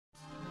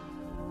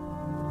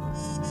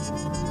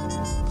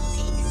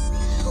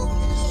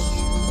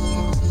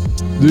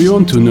Do you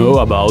want to know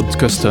about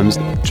customs,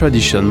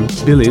 tradition,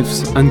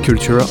 beliefs and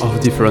culture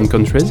of different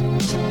countries?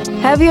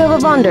 Have you ever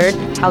wondered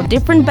how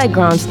different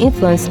backgrounds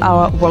influence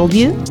our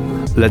worldview?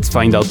 Let's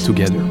find out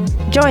together.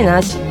 Join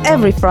us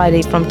every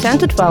Friday from 10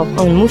 to 12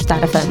 on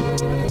Mustar FM.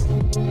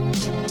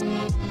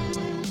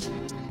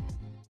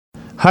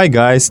 Hi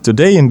guys,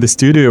 today in the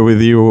studio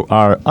with you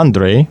are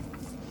Andrei,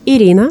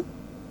 Irina,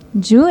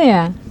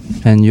 Julia,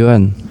 and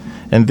Yuan.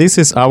 And this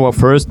is our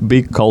first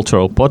big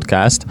cultural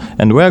podcast,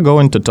 and we're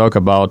going to talk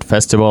about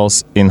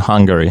festivals in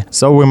Hungary.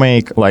 So we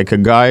make like a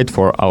guide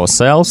for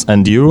ourselves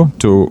and you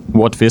to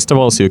what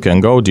festivals you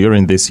can go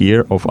during this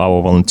year of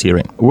our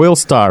volunteering. We'll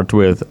start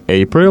with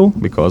April,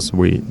 because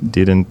we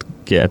didn't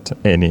get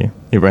any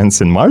events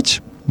in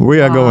March.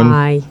 We are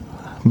going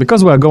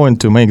because we are going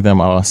to make them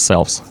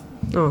ourselves.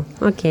 Oh,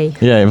 okay.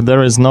 Yeah, if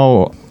there is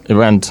no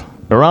event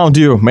around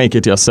you, make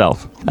it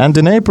yourself. And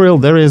in April,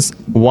 there is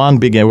one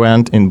big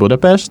event in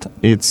Budapest.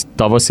 It's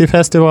Tavaszi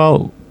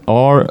Festival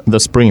or the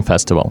Spring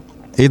Festival.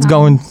 It's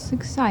going... It's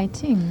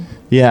exciting.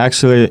 Yeah,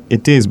 actually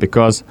it is,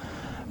 because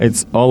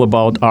it's all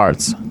about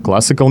arts.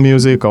 Classical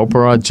music,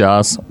 opera,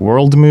 jazz,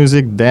 world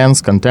music, dance,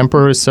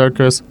 contemporary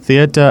circus,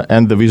 theater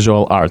and the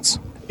visual arts.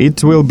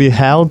 It will be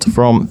held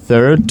from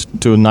 3rd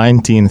to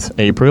 19th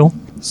April.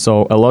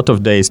 So a lot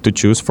of days to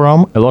choose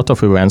from, a lot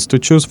of events to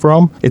choose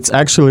from. It's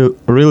actually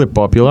really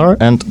popular,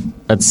 and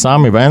at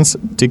some events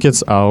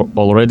tickets are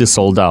already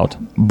sold out.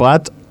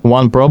 But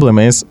one problem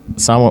is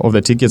some of the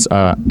tickets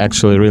are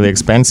actually really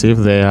expensive.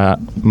 They are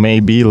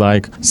maybe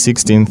like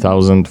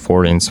 16,000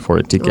 forints for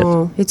a ticket.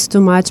 Oh, it's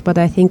too much, but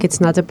I think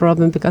it's not a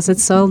problem because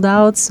it's sold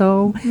out,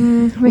 so...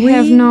 We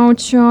have no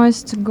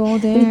choice to go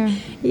there.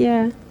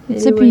 Yeah.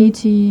 It's a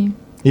pity.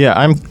 Yeah,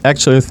 I'm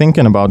actually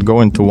thinking about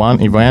going to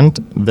one event.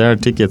 Their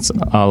tickets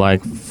are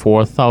like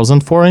 4,000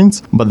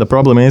 forints, but the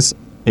problem is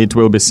it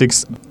will be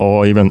 6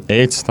 or even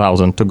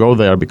 8,000 to go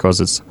there,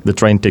 because it's the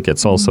train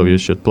tickets also, you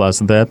should plus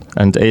that.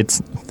 And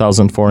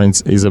 8,000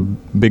 forints is a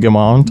big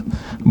amount,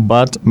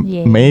 but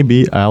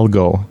maybe I'll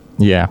go.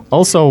 Yeah.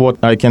 Also, what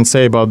I can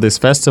say about this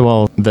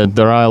festival, that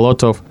there are a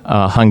lot of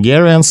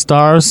Hungarian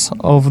stars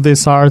of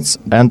these arts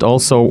and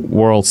also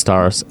world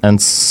stars.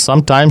 And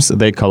sometimes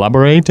they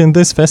collaborate in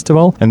this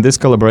festival. And this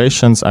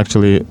collaboration is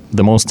actually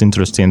the most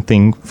interesting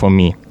thing for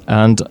me.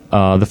 And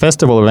the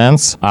festival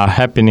events are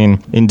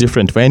happening in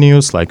different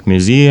venues like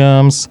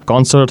museums,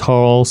 concert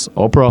halls,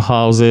 opera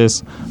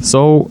houses.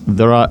 So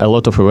there are a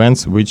lot of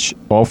events which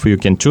off you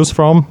can choose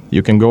from.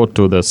 You can go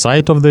to the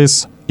site of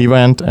this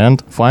event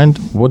and find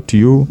what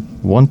you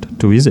want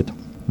to visit.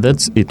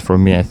 That's it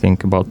from me, I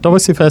think, about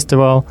Tavaszi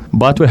Festival.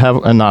 But we have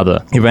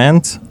another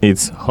event.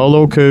 It's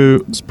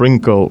Holoko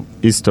Sprinkle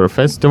Easter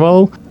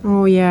Festival.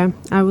 Oh yeah,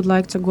 I would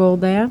like to go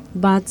there,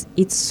 but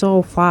it's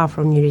so far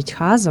from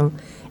Nyíregyháza,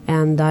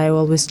 and I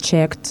always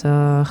checked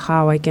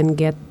how I can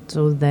get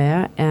to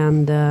there,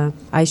 and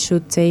I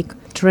should take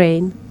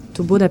train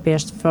to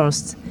Budapest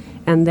first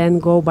and then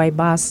go by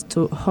bus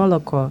to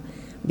Holoko,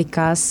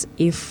 because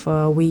if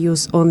we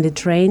use only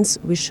trains,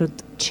 we should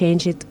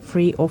change it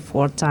 3 or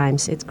 4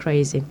 times. It's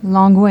crazy.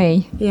 Long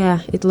way.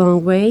 Yeah, it's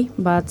long way,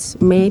 but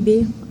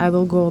maybe I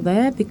will go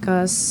there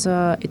because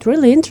it's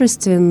really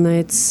interesting.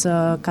 It's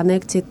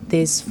connected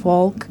this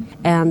folk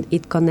and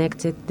it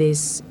connected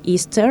this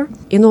Easter.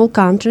 In all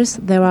countries,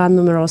 there are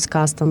numerous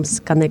customs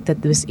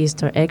connected with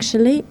Easter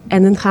actually,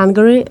 and in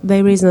Hungary,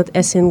 there is not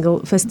a single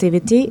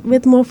festivity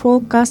with more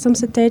folk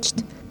customs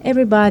attached.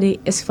 Everybody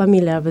is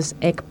familiar with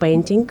egg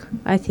painting,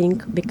 I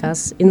think,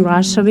 because in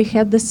Russia we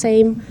have the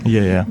same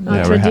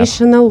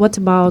traditional. What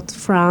about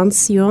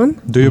France, Yuan?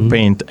 Do you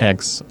paint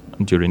eggs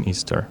during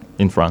Easter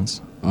in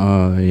France?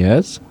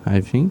 Yes, I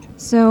think.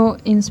 So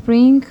in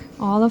spring,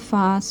 all of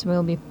us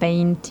will be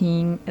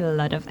painting a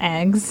lot of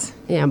eggs.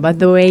 Yeah, by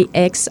the way,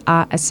 eggs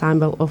are a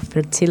symbol of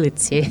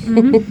fertility.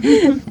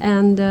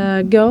 And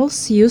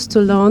girls used to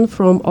learn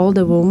from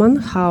older women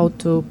how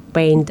to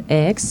paint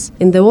eggs.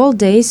 In the old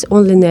days,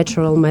 only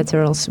natural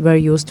materials were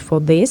used for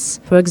this.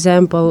 For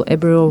example, a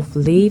brew of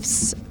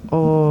leaves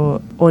or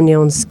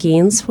onion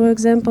skins, for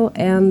example.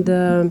 And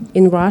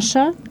in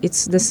Russia,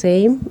 it's the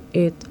same.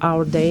 In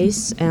our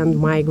days, and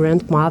my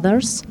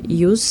grandmothers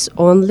use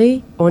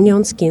only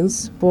onion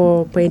skins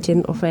for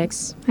painting of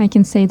eggs. I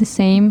can say the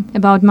same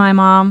about my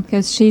mom,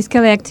 because she's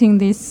collecting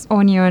this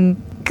onion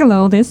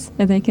clothes,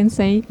 that I can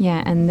say.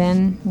 Yeah, and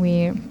then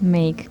we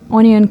make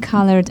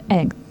onion-colored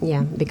egg.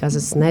 Yeah, because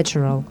it's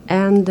natural.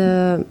 And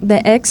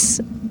the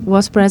eggs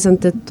was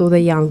presented to the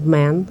young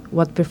men,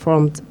 what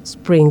performed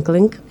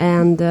sprinkling,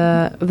 and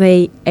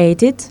they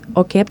ate it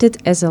or kept it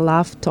as a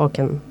love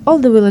token. All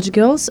the village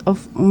girls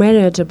of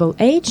marriageable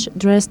age,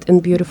 dressed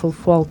in beautiful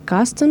folk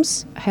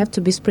costumes, have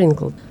to be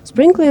sprinkled.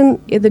 Sprinkling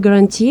is the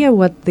guarantee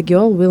what the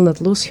girl will not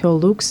lose her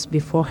looks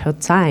before her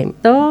time.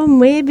 So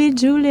maybe,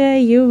 Julia,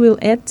 you will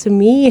add to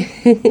me.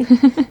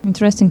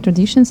 Interesting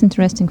traditions,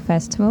 interesting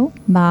festival.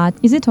 But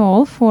is it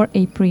all for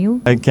April?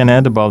 I can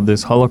add about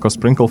this Holocaust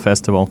Sprinkle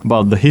Festival,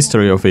 about the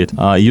history of of it.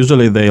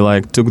 Usually they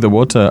like took the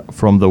water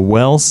from the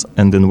wells,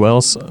 and in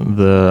wells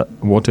the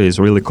water is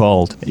really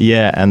cold.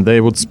 Yeah, and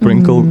they would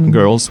sprinkle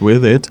girls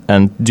with it,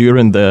 and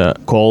during the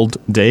cold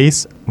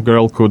days,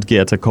 girl could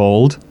get a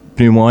cold,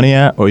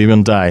 pneumonia, or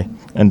even die.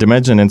 And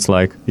imagine it's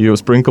like you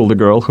sprinkle the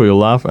girl who you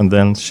love, and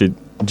then she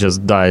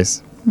just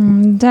dies.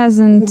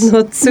 Doesn't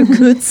Not so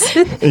good.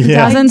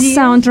 doesn't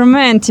sound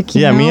romantic.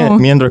 You Yeah, know?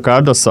 me and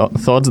Ricardo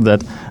thought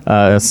that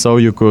so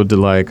you could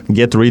like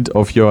get rid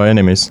of your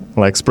enemies,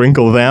 like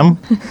sprinkle them.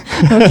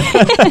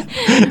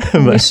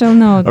 We shall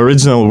know.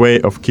 Original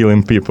way of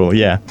killing people,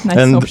 yeah.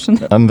 Nice option.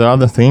 And the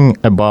other thing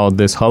about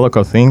this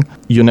Holocaust thing,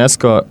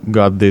 UNESCO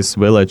got this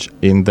village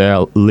in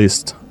their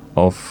list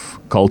of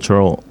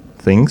cultural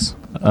things,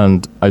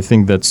 and I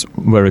think that's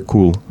very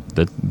cool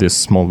that this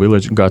small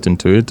village got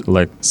into it,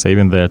 like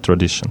saving their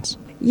traditions.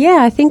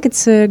 Yeah, I think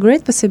it's a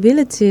great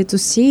possibility to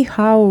see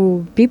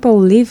how people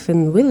live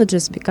in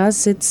villages,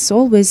 because it's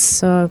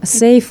always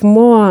safe,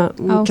 more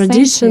Authentic.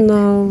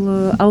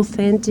 traditional,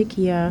 authentic,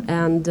 yeah.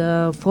 And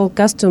folk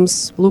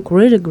customs look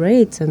really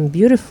great and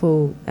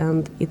beautiful,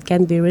 and it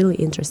can be really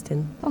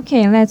interesting.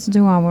 Okay, let's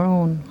do our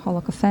own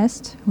Holocaust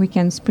Fest. We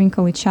can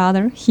sprinkle each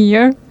other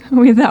here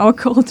with our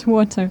cold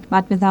water,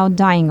 but without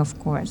dying, of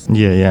course.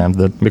 Yeah,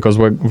 because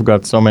we've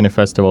got so many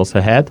festivals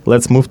ahead.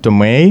 Let's move to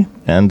May,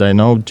 and I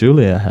know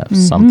Julia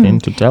has something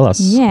to tell us.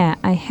 Yeah,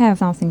 I have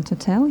something to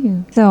tell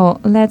you. So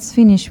let's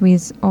finish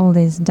with all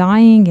this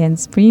dying and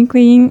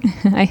sprinkling.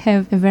 I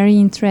have a very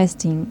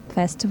interesting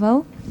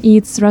festival.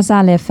 It's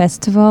Rosalia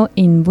Festival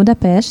in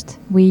Budapest,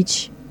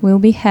 which will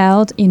be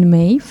held in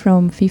May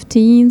from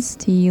 15th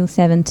till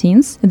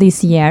 17th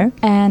this year.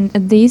 And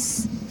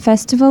this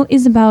festival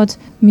is about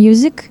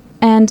music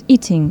and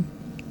eating.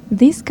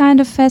 This kind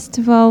of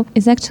festival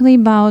is actually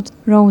about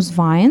rose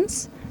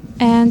wines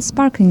and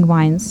sparkling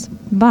wines,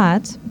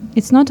 but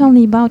it's not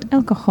only about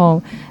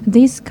alcohol.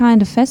 This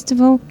kind of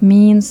festival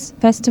means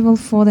festival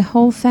for the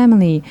whole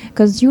family,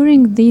 because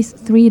during these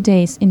 3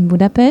 days in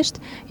Budapest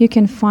you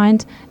can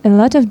find a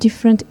lot of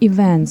different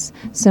events,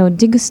 so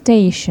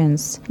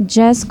degustations,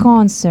 jazz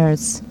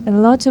concerts, a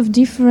lot of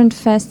different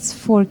fests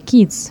for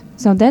kids.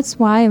 So that's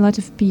why a lot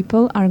of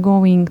people are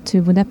going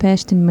to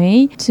Budapest in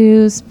May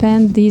to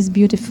spend these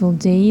beautiful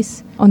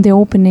days on the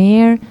open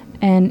air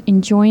and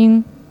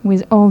enjoying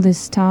with all this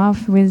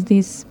stuff, with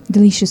this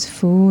delicious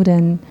food,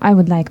 and I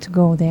would like to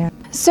go there.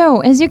 So,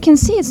 as you can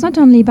see, it's not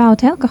only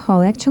about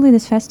alcohol. Actually,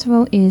 this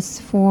festival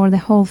is for the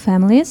whole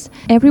families.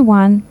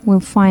 Everyone will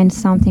find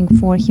something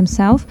for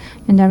himself,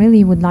 and I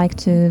really would like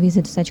to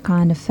visit such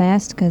kind of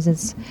fest, because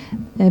it's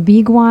a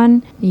big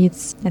one.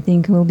 It's, I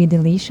think, will be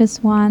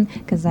delicious one,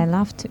 because I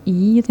love to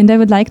eat, and I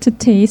would like to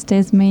taste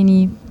as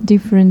many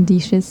different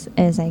dishes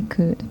as I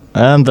could.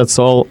 And that's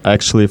all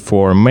actually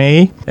for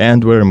May,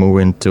 and we're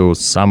moving to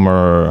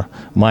summer,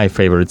 my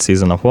favorite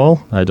season of all.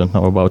 I don't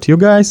know about you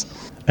guys.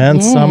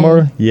 And Yeah.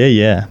 summer,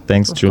 yeah.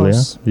 Thanks, Of Julia.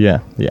 course. Yeah.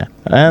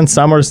 And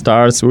summer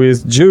starts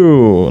with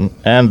June,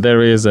 and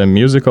there is a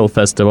musical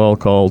festival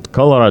called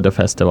Colorado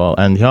Festival,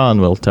 and Jan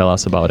will tell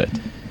us about it.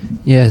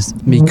 Yes,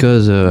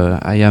 because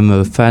I am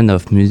a fan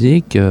of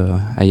music.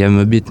 I am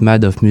a bit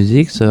mad of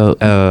music, so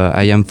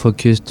I am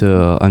focused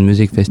on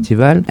music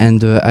festival.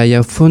 And I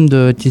have found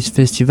this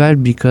festival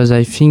because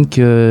I think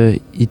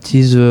it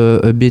is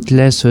a bit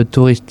less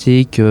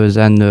touristic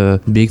than a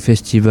big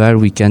festival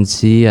we can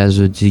see as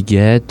a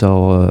Ziget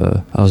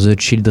or the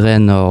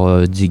Children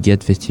or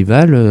Ziget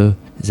Festival.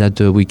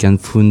 That we can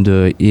find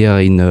here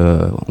in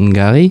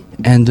Hungary.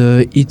 And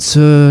it's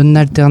an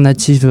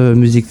alternative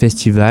music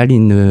festival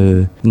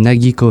in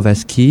Nagy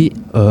Kovácsky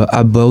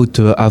about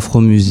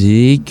Afro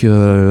music,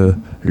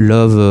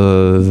 love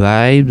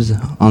vibes,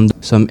 and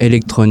some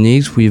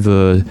electronics with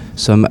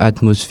some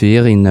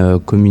atmosphere in a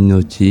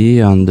community.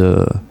 And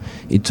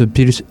it's a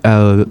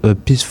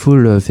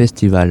peaceful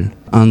festival.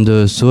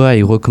 And so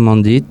I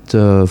recommend it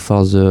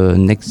for the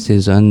next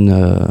season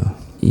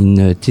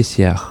in this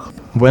year.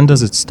 When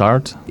does it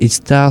start? It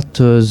starts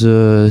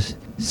the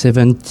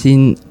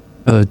 17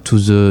 to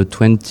the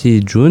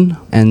 20 June,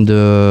 and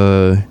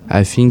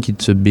I think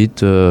it's a bit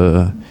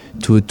to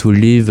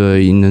live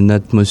in an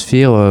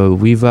atmosphere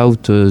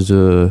without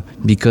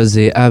because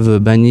they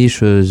have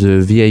banished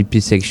the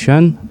VIP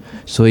section,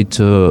 so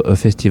it's a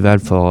festival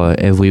for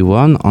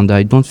everyone, and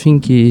I don't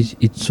think it's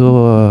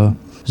so.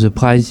 The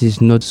price is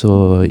not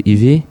so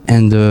heavy,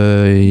 and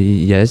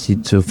yes,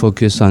 it's a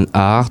focus on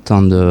art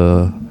and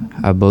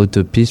about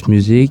peace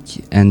music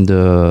and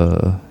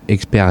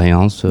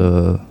experience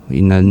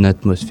in an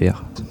atmosphere.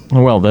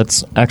 Well,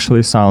 that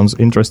actually sounds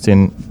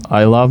interesting.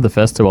 I love the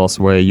festivals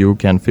where you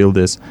can feel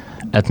this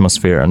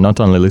atmosphere, not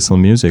only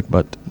listen music,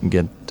 but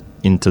get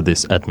into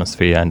this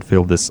atmosphere and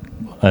feel this,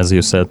 as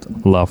you said,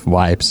 love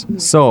vibes.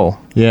 So,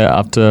 yeah,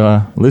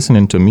 after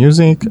listening to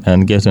music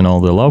and getting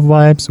all the love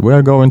vibes, we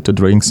are going to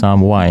drink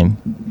some wine.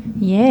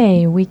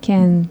 Yay, we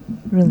can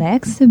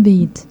relax a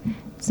bit.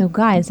 So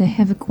guys, I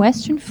have a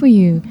question for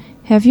you.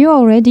 Have you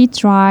already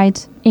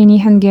tried any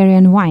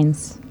Hungarian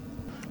wines?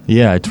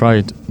 Yeah, I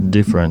tried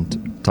different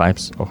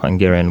types of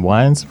Hungarian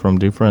wines from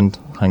different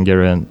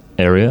Hungarian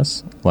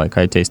areas. Like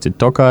I tasted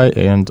Tokaj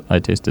and I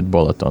tasted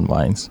Balaton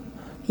wines.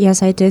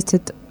 Yes, I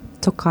tasted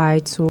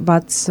Tokaj too,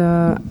 but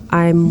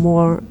I'm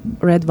more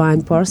red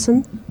wine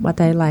person. But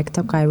I like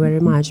Tokaj very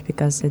much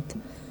because it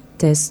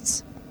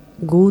tastes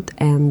good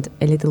and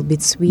a little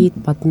bit sweet,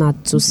 but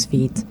not too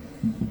sweet.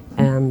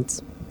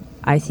 And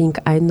I think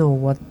I know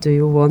what do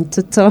you want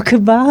to talk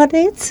about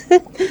it.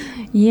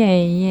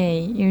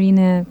 Yay.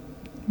 Irina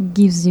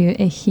gives you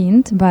a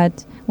hint,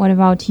 but what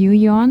about you,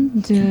 Johan?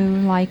 Do you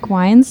like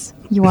wines?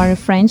 You are a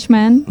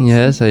Frenchman.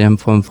 Yes, I am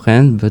from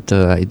France, but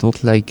I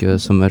don't like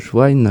so much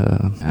wine.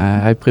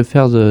 I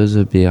prefer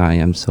the beer, I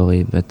am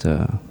sorry, but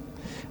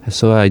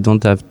so I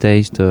don't have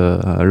taste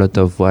a lot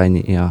of wine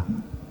here.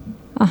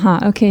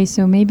 Okay,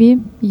 so maybe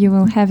you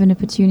will have an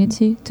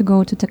opportunity to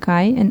go to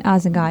Tokaj and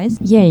other guys.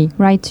 Yay,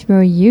 right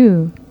were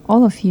you,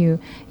 all of you.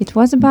 It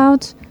was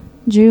about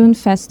June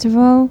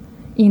festival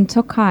in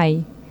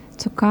Tokaj.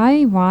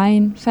 Tokaj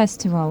Wine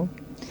Festival.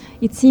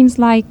 It seems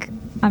like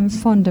I'm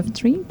fond of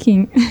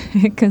drinking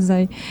because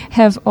I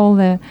have all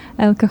the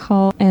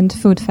alcohol and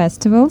food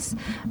festivals,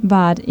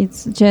 but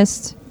it's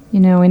just,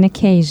 an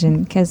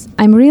occasion because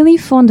I'm really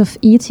fond of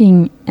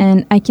eating,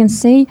 and I can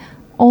say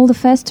all the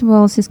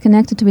festivals is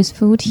connected with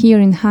food here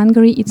in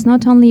Hungary. It's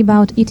not only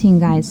about eating,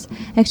 guys.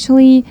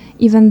 Actually,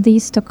 even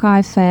this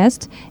Tokaj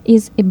Fest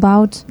is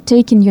about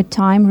taking your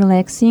time,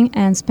 relaxing,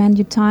 and spend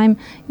your time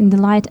in the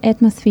light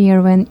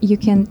atmosphere when you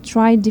can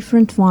try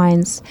different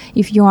wines.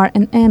 If you are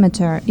an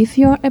amateur, if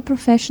you're a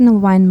professional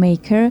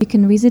winemaker, you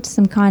can visit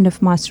some kind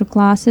of master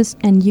classes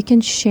and you can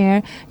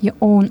share your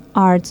own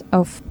art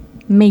of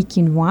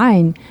making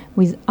wine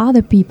with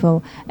other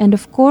people. And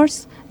of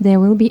course, there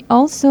will be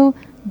also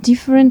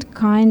different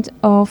kind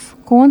of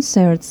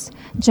concerts,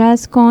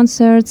 jazz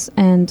concerts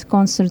and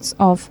concerts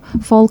of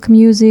folk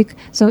music.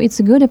 So it's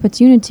a good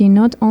opportunity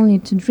not only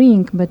to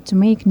drink but to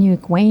make new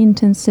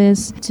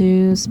acquaintances,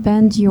 to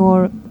spend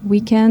your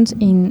weekend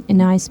in a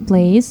nice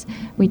place,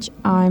 which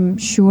I'm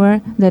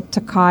sure that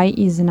Tokaj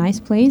is a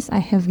nice place. I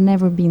have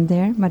never been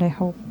there, but I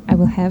hope I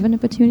will have an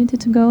opportunity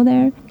to go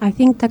there. I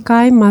think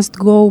Tokaj must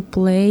go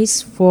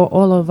place for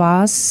all of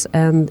us,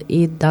 and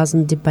it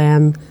doesn't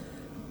depend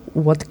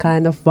what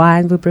kind of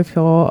wine we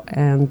prefer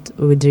and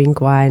we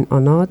drink wine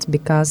or not,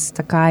 because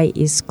Tokaj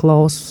is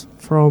close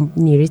from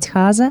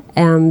Nyíregyháza,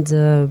 and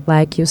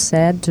like you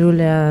said,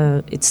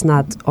 Julia, it's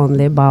not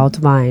only about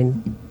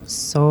wine.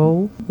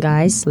 So,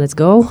 guys, let's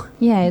go.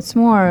 Yeah, it's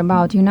more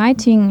about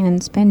uniting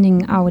and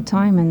spending our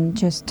time and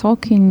just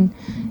talking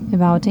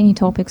about any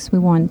topics we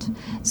want.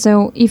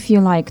 So, if you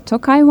like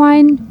Tokaj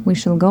wine, we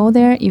shall go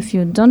there. If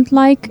you don't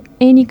like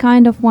any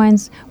kind of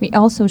wines, we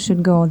also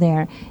should go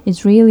there.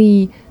 It's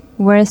really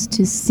worth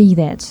to see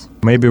that.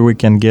 Maybe we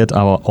can get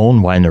our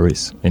own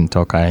wineries in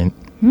Tokaj.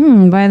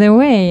 By the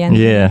way.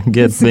 And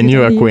get the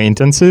new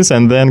acquaintances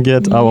and then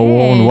get our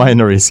own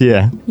wineries,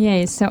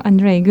 Yeah, so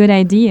Andrei, good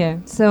idea.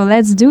 So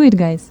let's do it,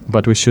 guys.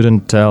 But we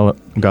shouldn't tell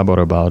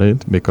Gabor about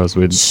it because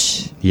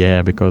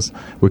because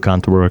we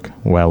can't work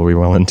while we're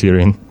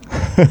volunteering.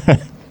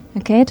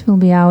 Okay, it will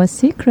be our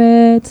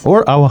secret.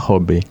 Or our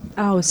hobby.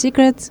 Our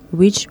secret,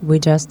 which we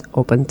just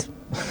opened.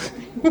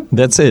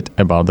 That's it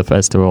about the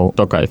festival,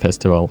 Tokaj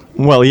Festival.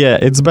 Well,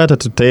 it's better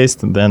to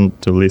taste than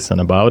to listen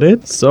about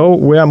it. So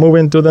we are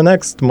moving to the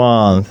next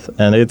month,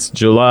 and it's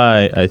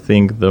July. I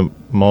think the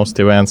most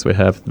events we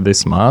have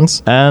this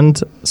month.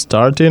 And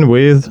starting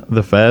with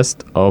the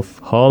fest of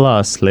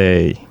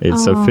Halászlé.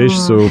 It's a fish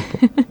soup.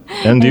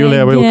 And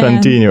Julia will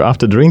continue.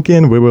 After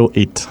drinking, we will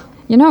eat.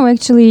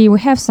 Actually, we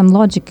have some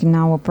logic in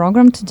our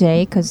program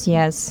today because,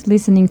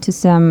 listening to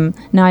some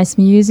nice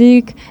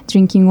music,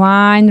 drinking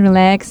wine,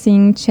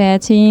 relaxing,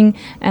 chatting,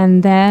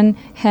 and then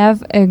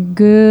have a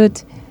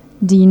good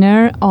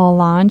dinner or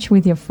lunch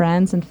with your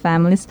friends and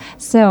families.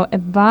 So,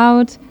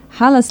 about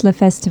Halászlé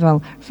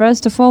Festival.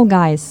 First of all,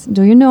 guys,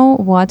 do you know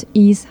what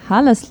is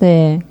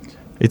Halászlé?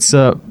 It's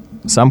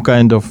some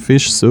kind of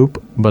fish soup,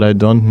 but I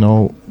don't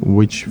know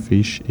which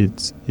fish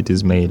it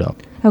is made of.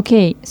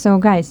 Okay, so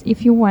guys,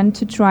 if you want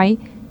to try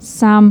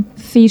some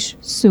fish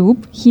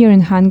soup here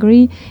in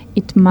Hungary,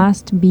 it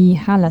must be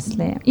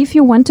Halászlé. If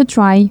you want to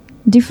try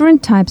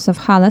different types of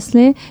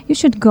Halászlé, you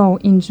should go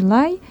in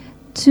July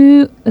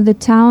to the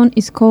town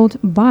is called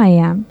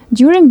Baia.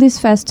 During this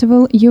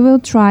festival, you will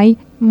try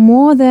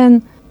more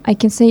than, I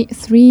can say,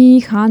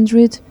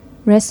 300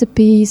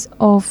 recipes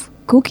of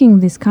cooking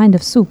this kind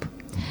of soup.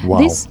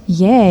 Wow.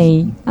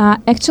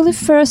 Actually,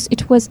 first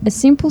it was a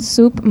simple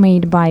soup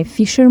made by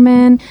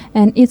fishermen,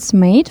 and it's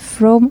made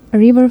from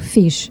river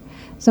fish.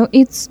 So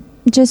it's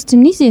just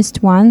an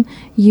easiest one.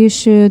 You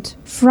should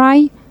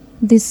fry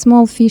these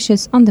small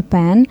fishes on the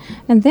pan,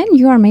 and then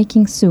you are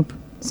making soup.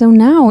 So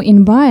now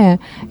in Baia,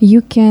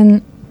 you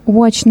can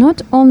watch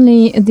not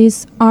only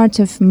this art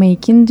of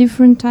making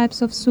different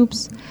types of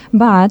soups,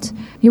 but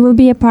you will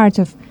be a part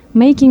of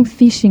making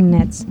fishing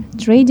nets,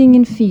 trading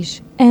in fish,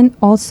 and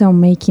also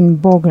making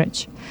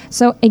bogrács.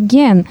 So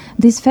again,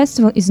 this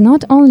festival is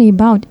not only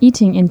about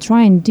eating and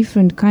trying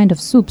different kind of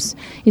soups.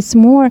 It's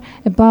more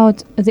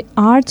about the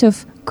art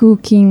of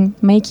cooking,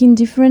 making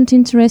different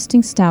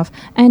interesting stuff,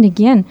 and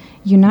again,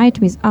 unite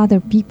with other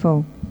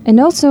people. And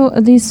also,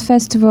 this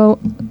festival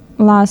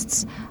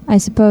lasts, I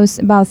suppose,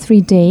 about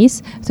 3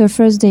 days. So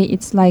first day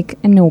it's like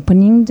an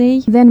opening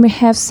day. Then we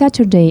have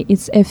Saturday,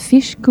 it's a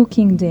fish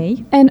cooking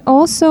day. And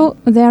also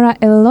there are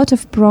a lot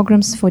of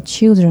programs for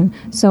children.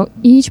 So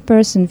each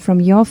person from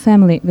your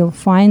family will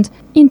find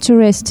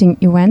interesting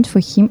event for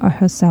him or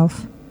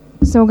herself.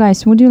 So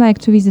guys, would you like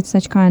to visit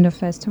such kind of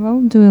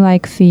festival? Do you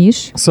like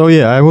fish? So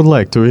yeah, I would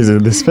like to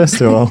visit this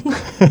festival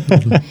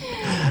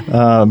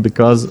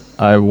because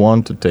I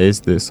want to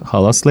taste this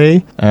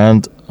halasli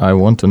and I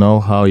want to know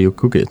how you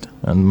cook it.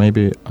 And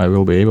maybe I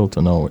will be able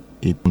to know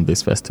it on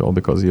this festival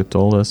because you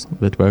told us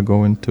that we're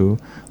going to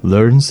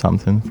learn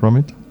something from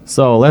it.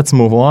 So let's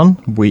move on.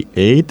 We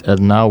ate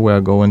and now we're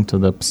going to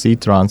the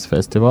Psytrance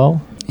festival.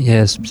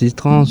 Yes,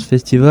 Psytrance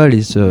festival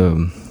is a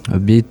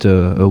bit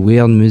a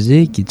weird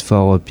music. It's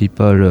for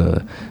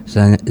people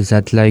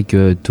that like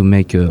to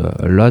make a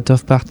lot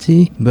of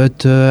party.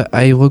 But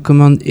I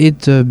recommend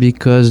it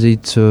because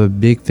it's a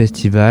big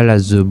festival,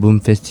 as the Boom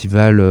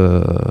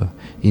Festival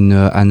in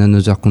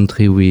another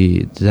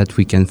country that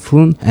we can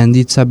fund. And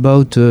it's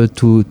about to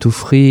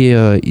free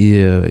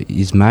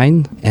his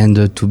mind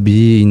and to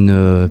be in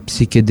a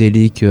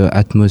psychedelic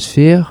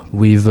atmosphere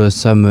with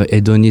some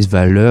hedonist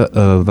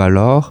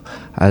valor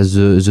as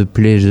the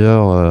pleasure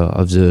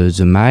of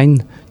the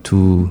mind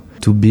to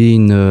be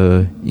in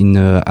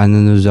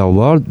another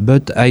world.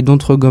 But I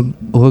don't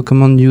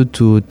recommend you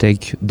to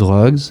take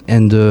drugs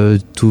and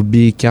to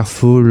be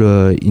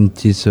careful in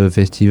this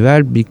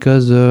festival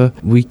because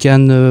we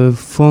can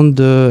fund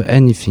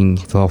anything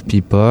for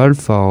people,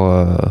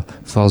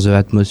 for the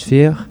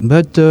atmosphere.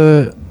 But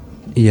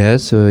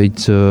yes,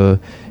 it's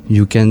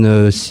you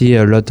can see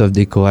a lot of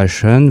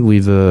decoration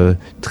with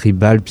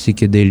tribal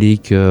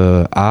psychedelic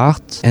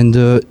art. And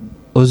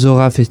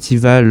Ozora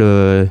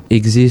Festival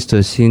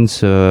exists since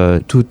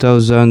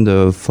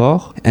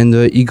 2004 and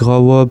it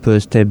grew up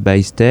step by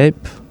step.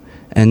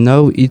 And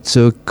now it's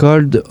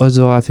called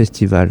Ozora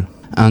Festival.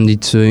 And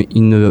it's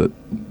in a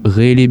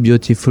really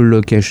beautiful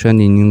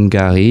location in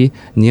Hungary,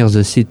 near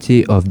the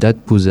city of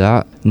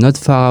Datpuza, not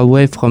far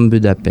away from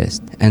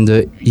Budapest. And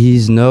he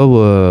is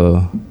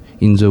now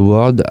in the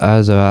world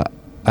as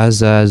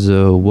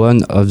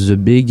one of the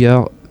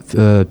bigger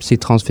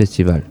Psytrance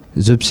festival.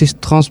 The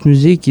Psytrance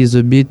music is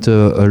a bit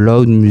a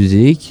loud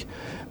music,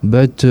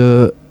 but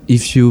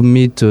if you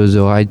meet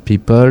the right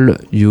people,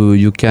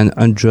 you can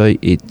enjoy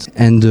it.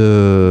 And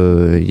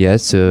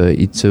yes,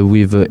 it's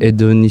with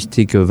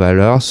hedonistic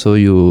valor, so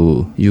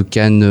you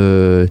can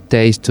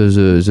taste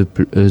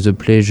the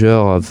pleasure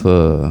of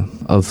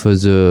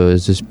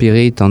the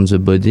spirit and the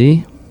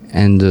body,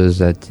 and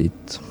that's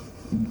it.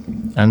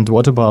 And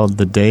what about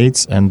the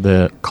dates and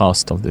the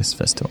cost of this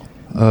festival?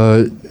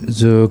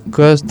 The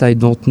cost I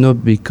don't know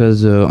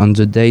because on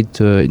the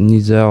date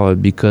neither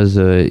because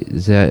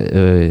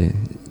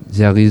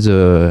there is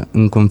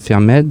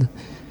unconfirmed,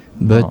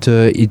 but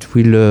it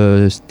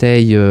will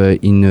stay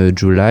in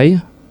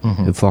July.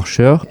 Mm-hmm. For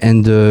sure,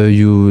 and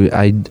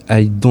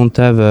I don't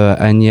have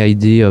any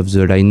idea of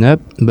the lineup,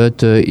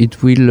 but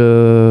it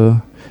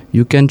will.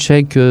 You can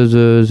check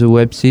the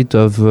website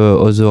of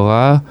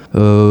Ozora,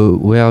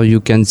 where you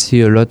can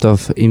see a lot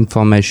of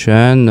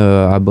information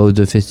about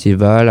the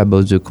festival,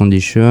 about the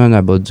condition,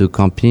 about the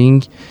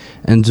camping,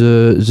 and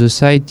the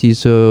site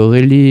is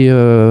really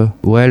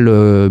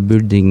well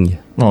building.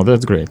 Oh,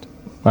 that's great.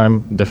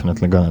 I'm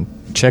definitely gonna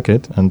check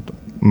it, and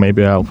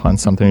maybe I'll find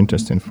something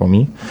interesting for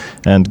me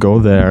and go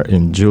there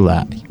in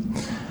July.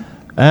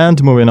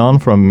 And moving on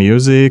from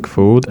music,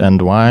 food, and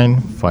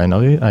wine,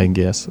 finally, I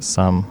guess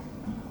some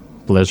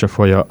pleasure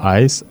for your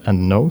eyes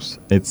and nose.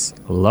 It's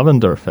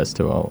Lavender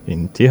Festival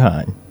in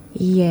Tihany.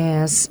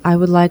 Yes, I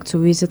would like to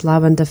visit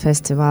Lavender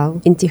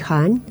Festival in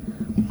Tihany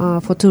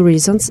for 2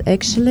 reasons,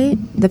 actually.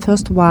 The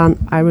first one,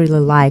 I really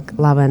like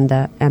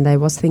lavender, and I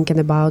was thinking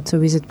about to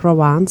visit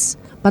Provence.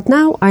 But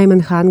now I'm in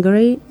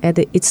Hungary, and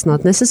it's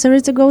not necessary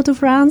to go to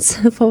France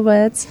for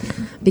that,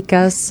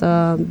 because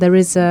there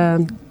is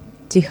a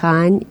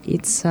Tihany.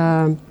 It's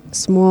a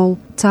small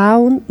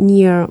town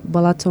near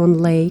Balaton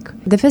Lake.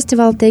 The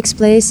festival takes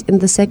place in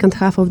the second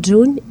half of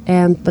June,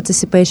 and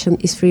participation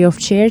is free of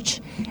charge.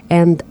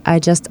 And I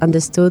just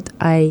understood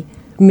I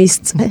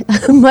missed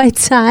my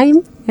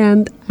time,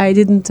 and I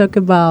didn't talk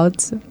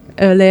about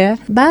earlier.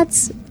 But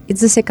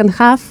it's the second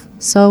half,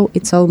 so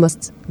it's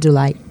almost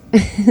July.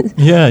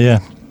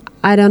 Yeah.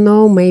 I don't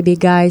know, maybe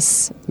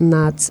guys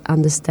not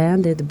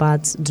understand it,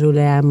 but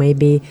Julia,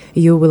 maybe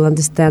you will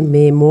understand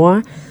me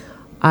more.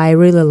 I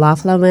really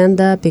love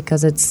lavender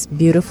because it's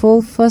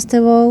beautiful, first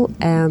of all,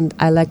 and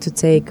I like to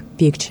take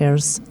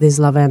pictures with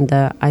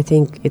lavender. I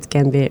think it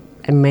can be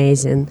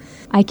amazing.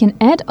 I can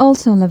add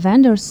also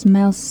lavender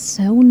smells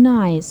so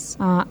nice.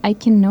 I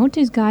can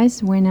notice,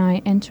 guys, when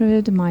I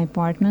entered my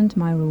apartment,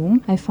 my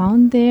room, I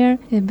found there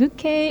a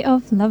bouquet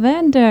of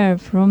lavender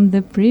from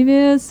the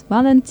previous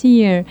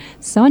volunteer.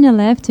 Sonia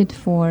left it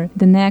for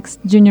the next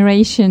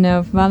generation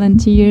of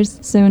volunteers.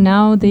 So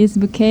now this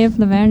bouquet of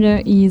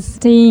lavender is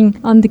staying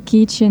on the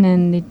kitchen,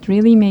 and it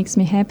really makes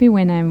me happy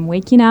when I'm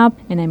waking up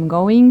and I'm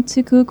going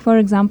to cook, for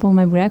example,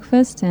 my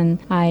breakfast, and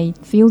I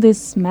feel this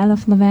smell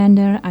of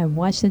lavender. I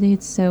watched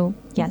it, so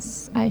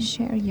yes, I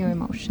share your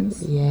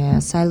emotions.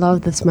 Yes, I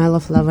love the smell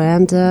of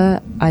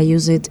lavender. I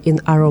use it in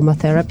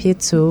aromatherapy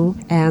too.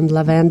 And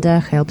lavender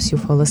helps you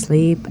fall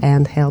asleep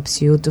and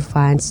helps you to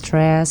find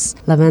stress.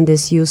 Lavender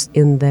is used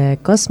in the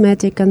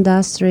cosmetic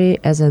industry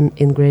as an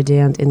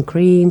ingredient in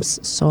creams,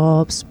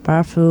 soaps,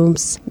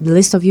 perfumes. The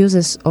list of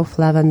uses of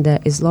lavender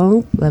is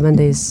long.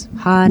 Lavender is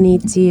honey,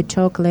 tea,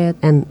 chocolate,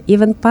 and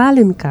even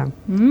palinka.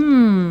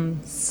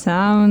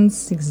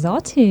 Sounds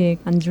exotic.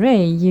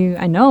 Andrei,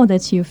 I know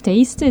that you've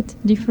tasted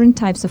different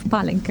types of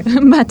palinka,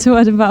 but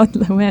what about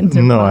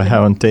lavender? No, I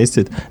haven't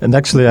tasted. And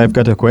actually, I've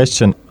got a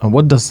question.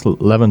 What does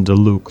lavender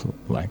look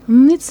like?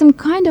 It's some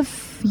kind of,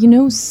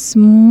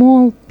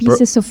 small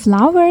pieces of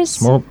flowers.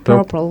 Small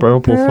Purple.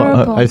 purple flower.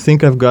 Purple. I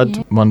think I've got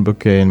one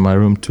bouquet in my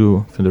room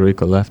too.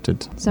 Federica left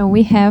it. So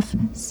we have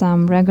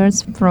some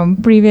records from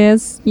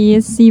previous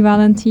ESC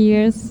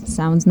volunteers.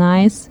 Sounds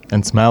nice.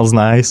 And smells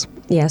nice.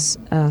 Yes,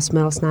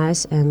 smells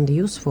nice and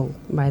useful,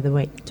 by the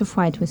way. To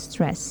fight with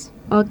stress.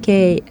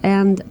 Okay,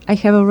 and I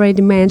have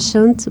already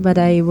mentioned, but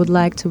I would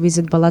like to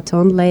visit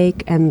Balaton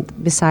Lake, and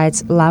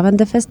besides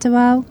Lavender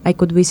Festival, I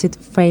could visit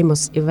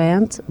famous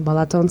event,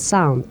 Balaton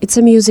Sound. It's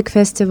a music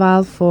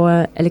festival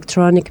for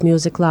electronic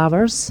music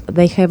lovers.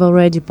 They have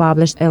already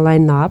published a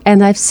lineup,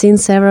 and I've seen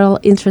several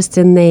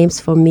interesting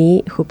names for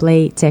me who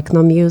play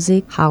techno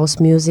music, house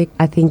music.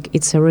 I think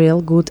it's a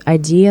real good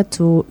idea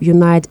to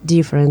unite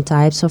different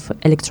types of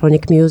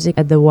electronic music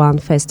at the one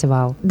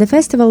festival. The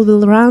festival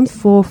will run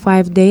for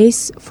 5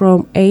 days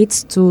from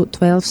 8th to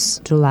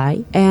 12th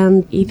July,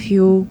 and if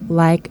you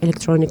like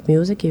electronic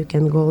music, you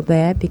can go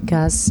there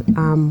because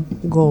I'm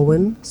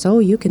going, so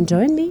you can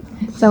join me.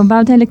 So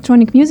about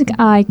electronic music,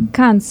 I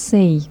can't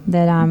say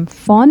that I'm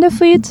fond of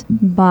it,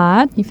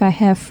 but if I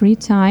have free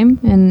time,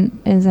 and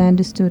as I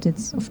understood,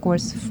 it's of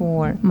course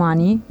for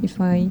money. If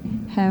I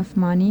have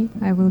money,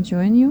 I will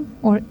join you.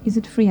 Or is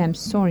it free? I'm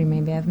sorry,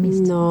 maybe I've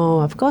missed. No,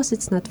 of course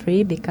it's not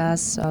free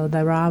because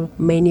there are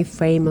many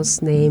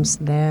famous names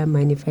there,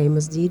 many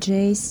famous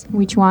DJs.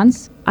 Which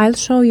ones? I'll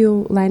show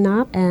you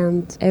lineup,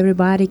 and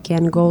everybody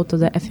can go to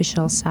the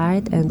official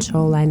site and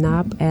show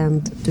lineup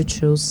and to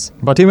choose.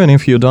 But even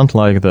if you don't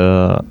like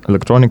the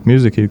electronic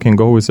music, you can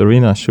go with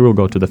Irina. She will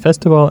go to the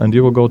festival and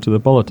you will go to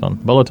the Balaton.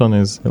 Balaton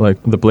is like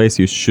the place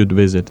you should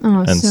visit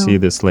and so see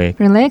this lake.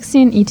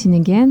 Relaxing, eating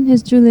again,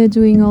 as Julia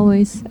doing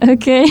always.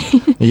 Okay.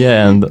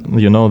 Yeah, and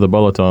the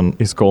Balaton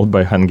is called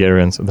by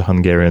Hungarians the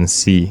Hungarian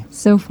Sea.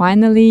 So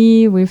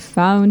finally, we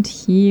found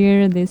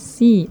here the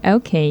sea.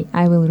 Okay,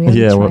 I will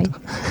really try.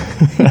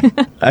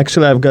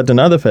 Actually, I've got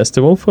another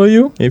festival for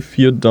you. If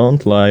you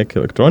don't like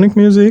electronic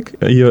music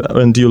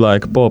and you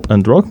like pop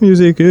and rock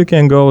music, you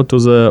can go to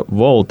the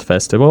Volt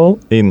Festival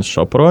in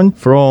Sopron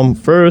from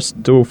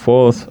 1st to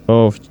 4th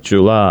of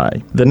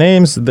July. The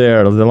names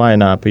there, the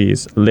lineup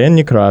is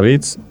Lenny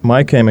Kravitz,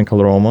 My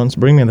Chemical Romance,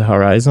 Bring Me the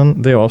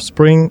Horizon, The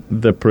Offspring,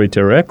 The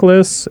Pretty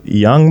Reckless,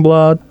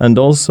 Youngblood, and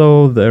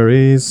also there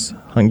is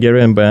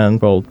Hungarian band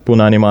called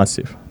Punani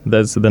Massive.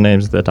 That's the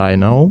names that I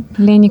know.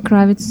 Lenny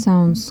Kravitz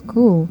sounds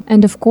cool.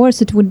 And of course,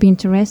 it would be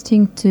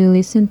interesting to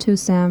listen to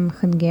some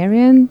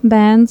Hungarian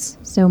bands.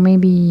 So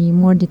maybe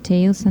more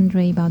details,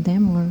 Andrei, about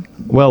them, or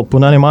Well,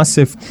 Punani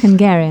Massive.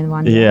 Hungarian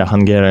one. Yeah,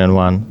 Hungarian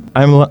one.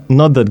 I'm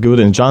not that good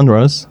in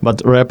genres,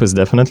 but rap is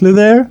definitely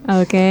there.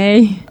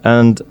 Okay.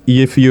 And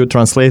if you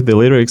translate the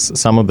lyrics,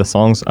 some of the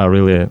songs are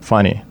really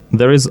funny.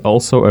 There is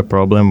also a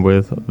problem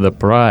with the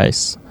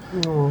price.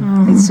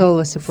 It's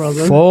always a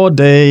problem. 4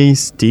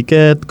 days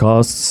ticket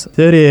costs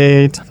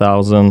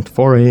 38,000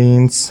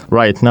 forints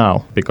right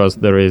now because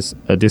there is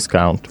a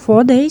discount.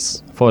 4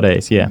 days? 4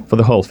 days, yeah, for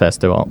the whole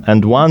festival.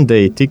 And 1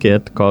 day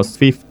ticket costs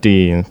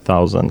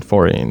 15,000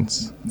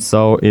 forints.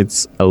 So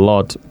it's a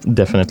lot,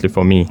 definitely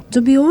for me.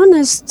 To be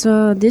honest,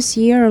 this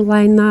year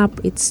lineup,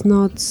 it's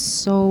not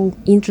so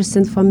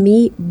interesting for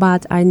me,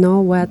 but I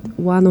know what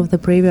one of the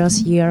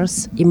previous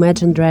years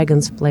Imagine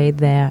Dragons played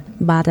there.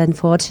 But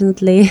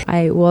unfortunately,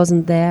 I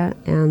wasn't there,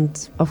 and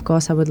of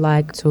course I would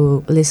like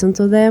to listen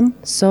to them.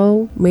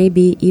 So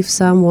maybe if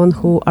someone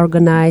who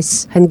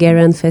organizes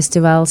Hungarian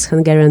festivals,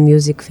 Hungarian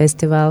music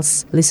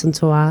festivals, listen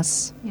to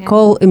us,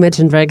 call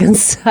Imagine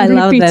Dragons. I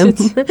love them.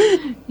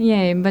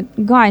 Yeah, but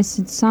guys,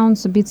 it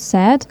sounds a bit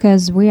sad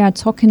because we are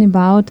talking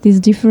about these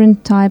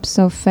different types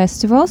of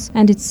festivals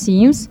and it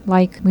seems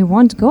like we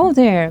won't go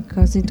there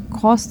because it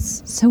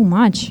costs so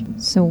much.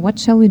 So what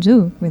shall we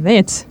do with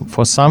it?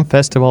 For some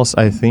festivals,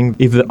 I think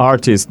if the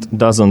artist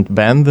doesn't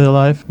ban the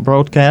live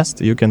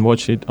broadcast, you can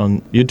watch it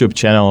on YouTube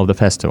channel of the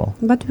festival.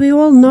 But we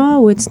all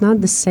know it's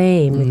not the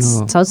same. It's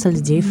No.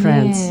 totally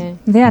different.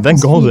 Yeah. Then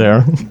go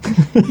there.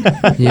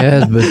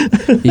 Yes, but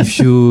if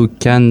you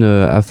can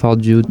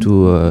afford you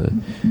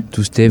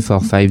to stay for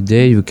 5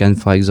 days, you can,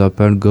 for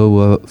example,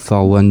 go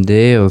for 1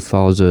 day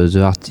for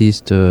the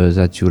artist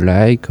that you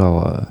like,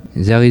 or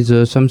there is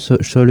some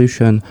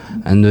solution,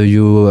 and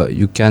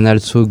you can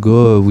also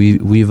go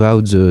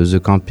without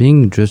the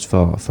camping just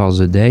for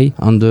the day,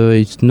 and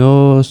it's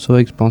not so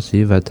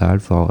expensive at all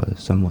for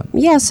someone.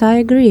 Yes, I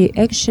agree.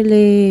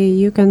 Actually,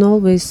 you can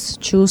always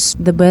choose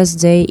the best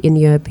day in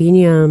your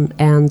opinion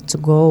and to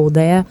go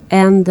there.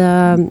 And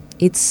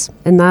it's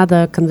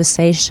another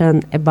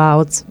conversation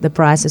about the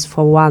prices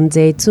for 1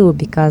 day too,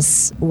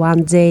 because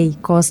 1 day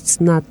costs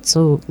not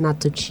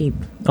too cheap.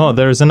 Oh,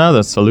 there is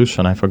another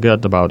solution. I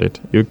forgot about it.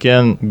 You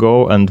can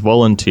go and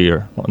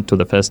volunteer to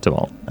the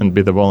festival and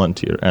be the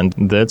volunteer, and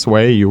that's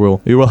way you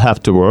will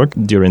have to work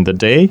during the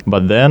day,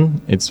 but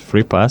then it's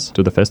free pass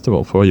to the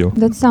festival for you.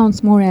 That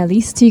sounds more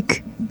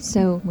realistic,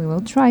 so we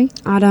will try.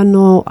 I don't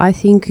know. I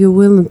think you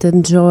wouldn't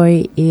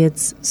enjoy it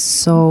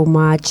so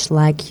much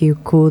like you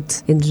could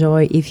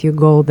enjoy if you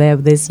go there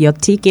with your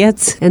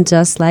tickets and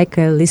just like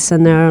a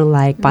listener,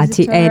 like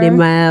party Visitor.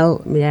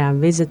 animal,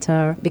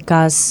 visitor,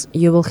 because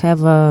you will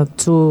have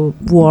to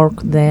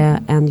work there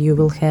and you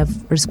will have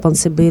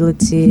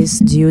responsibilities,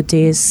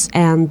 duties.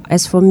 And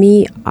as for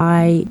me,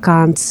 I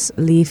can't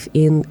live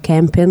in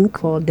camping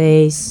 4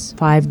 days,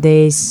 5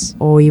 days,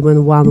 or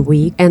even 1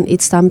 week. And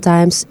it's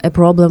sometimes a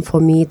problem for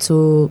me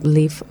to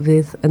live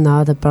with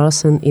another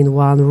person in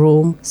one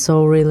room.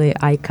 So really,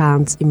 I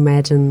can't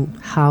imagine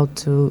how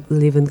to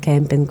live in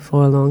camping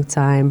for a long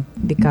time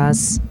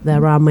because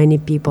there are many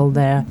people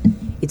there.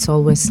 It's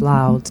always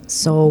loud.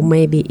 So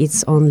maybe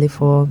it's only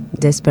for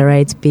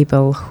desperate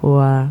people who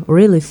are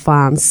really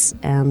fans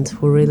and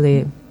who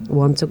really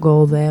want to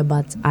go there,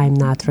 but I'm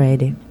not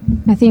ready.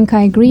 I think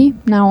I agree.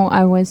 Now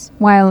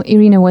while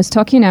Irina was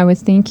talking, I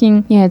was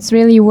thinking, it's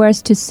really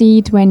worth to see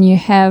it when you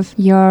have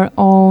your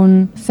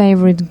own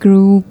favorite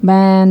group,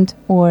 band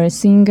or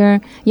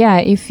singer.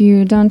 If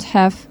you don't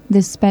have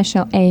this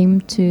special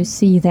aim to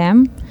see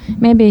them,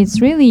 maybe it's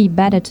really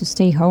better to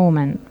stay home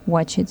and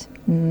watch it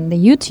on the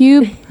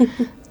YouTube.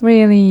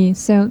 Really.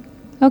 So,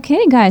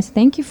 okay, guys,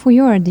 thank you for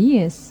your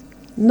ideas.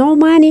 No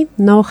money,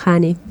 no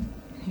honey.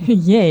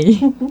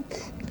 Yay.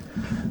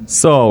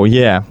 So,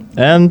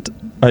 and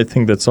I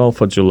think that's all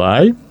for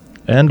July.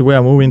 And we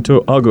are moving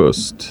to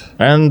August.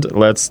 And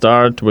let's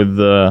start with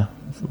the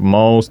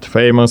most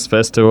famous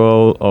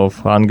festival of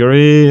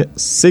Hungary,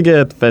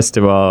 Sziget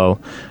Festival,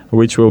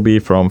 which will be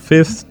from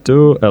 5th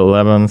to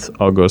 11th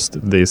August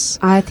this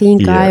I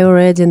think year. I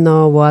already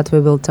know what we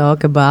will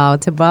talk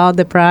about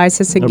the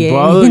prices again.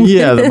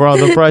 About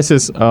the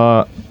prices.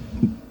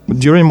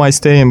 During my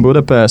stay in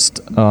Budapest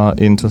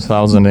in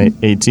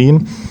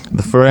 2018,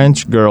 the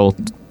French girl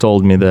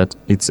told me that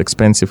it's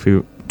expensive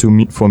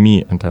for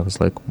me, and I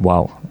was like,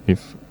 wow,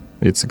 if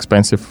it's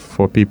expensive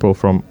for people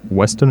from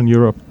Western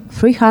Europe.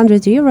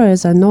 300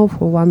 euros, I know,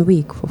 for 1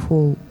 week for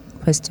full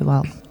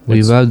festival.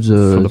 Without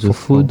for the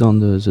food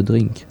and the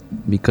drink,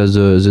 because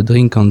the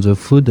drink and the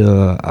food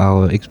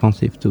are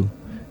expensive too,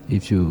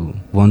 if you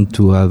want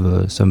to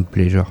have some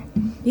pleasure.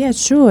 Yeah,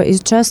 sure. It's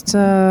just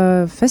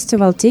a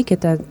festival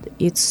ticket and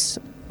it's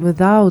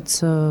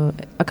without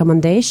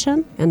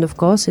accommodation, and of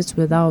course it's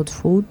without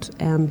food,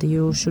 and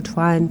you should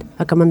find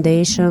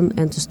accommodation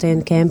and to stay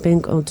in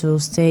camping or to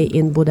stay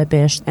in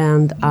Budapest.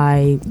 And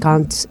I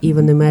can't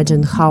even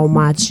imagine how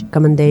much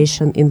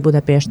accommodation in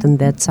Budapest in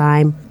that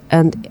time.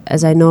 And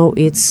as I know,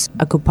 it's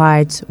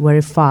occupied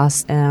very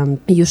fast, and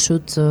you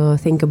should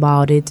think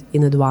about it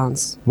in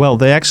advance. Well,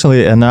 they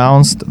actually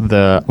announced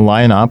the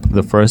lineup,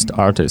 the first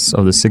artists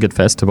of the Sziget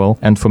Festival,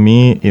 and for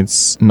me,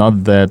 it's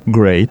not that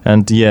great.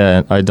 And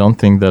I don't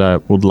think that I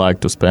would like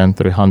to spend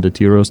 300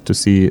 euros to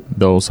see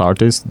those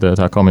artists that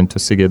are coming to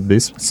Sziget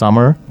this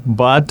summer.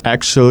 But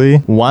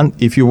actually,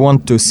 if you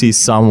want to see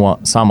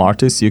some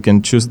artists, you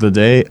can choose the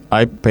day.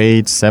 I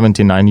paid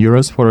 79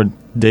 euros for a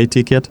day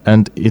ticket,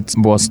 and it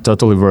was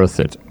totally worth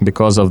it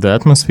because of the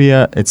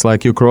atmosphere. It's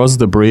like you cross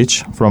the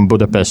bridge from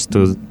Budapest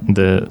to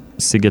the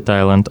Sziget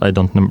Island, I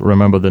don't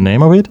remember the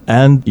name of it,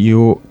 and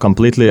you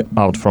completely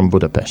out from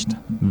Budapest.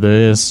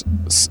 There's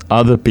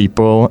other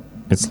people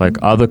It's like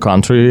other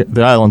country,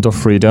 the island of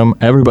freedom.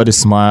 Everybody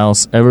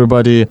smiles,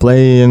 everybody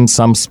playing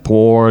some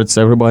sports,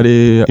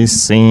 everybody is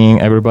singing,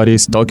 everybody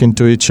is talking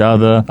to each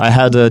other. I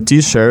had a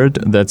t-shirt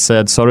that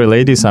said, "Sorry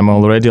ladies, I'm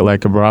already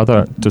like a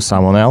brother to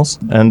someone else."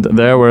 And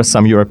there were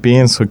some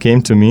Europeans who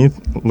came to me,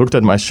 looked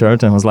at my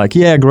shirt and was like,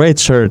 "Yeah, great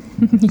shirt."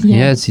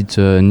 Yes, it's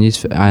a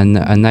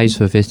nice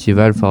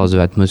festival for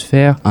the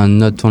atmosphere, and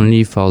not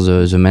only for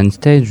the main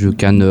stage. You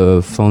can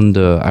find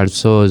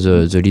also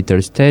the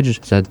little stage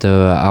that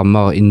are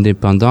more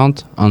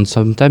independent, and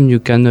sometimes you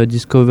can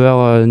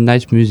discover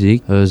nice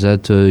music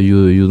that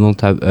you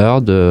don't have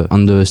heard,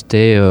 and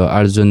stay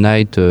all the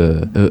night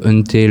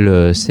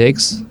until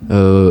 6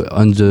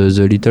 on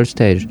the little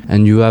stage.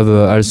 And you have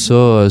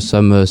also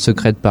some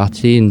secret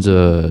party in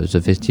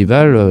the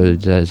festival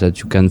that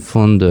you can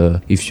find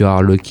if you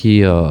are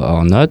lucky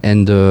or not.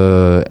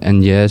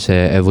 And yes,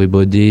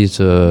 everybody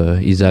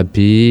is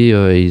happy,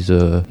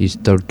 is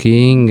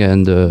talking,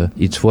 and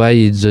it's why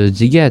it's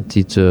Ziget.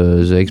 It's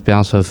the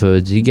experience of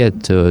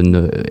Ziget.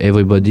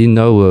 Everybody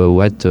know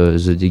what the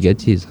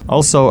Ziget is.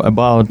 Also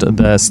about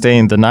the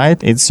staying the night,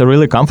 it's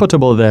really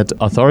comfortable that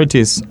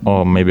authorities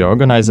or maybe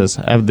organizers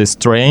have these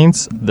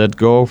trains that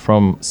go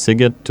from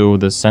Sziget to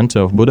the center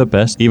of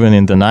Budapest, even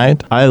in the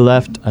night. I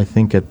left, I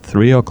think, at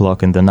 3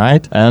 o'clock in the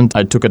night, and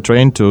I took a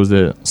train to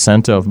the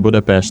center of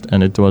Budapest,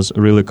 and it was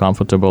really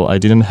comfortable. I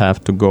didn't have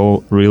to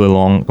go really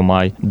long to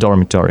my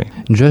dormitory.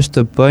 Just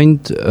a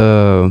point,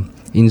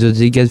 in the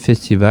Ziget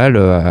festival,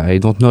 I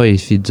don't know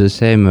if it's the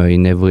same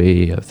in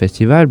every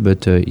festival,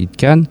 but it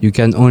can. You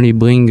can only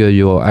bring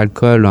your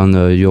alcohol and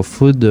your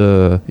food.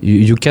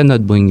 You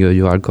cannot bring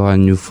your alcohol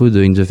and your food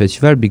in the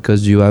festival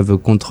because you have a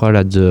control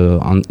at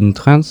the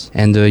entrance.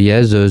 And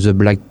yes, the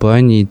black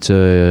point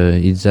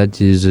it's that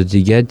the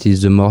Ziget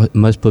is the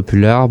most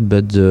popular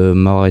but the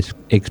more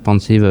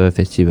expensive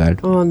festival.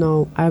 Oh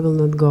no, I will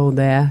not go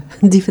there,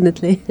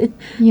 definitely.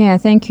 Yeah,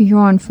 thank you,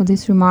 Johan, for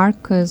this remark,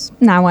 because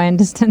now I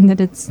understand that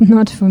it's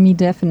not for me,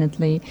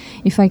 definitely.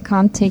 If I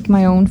can't take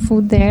my own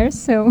food there,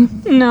 so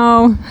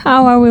no,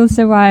 how I will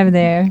survive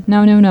there?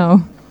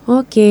 No.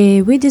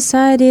 Okay, we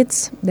decided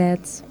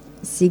that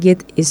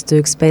Sziget is too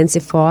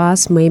expensive for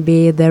us.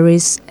 Maybe there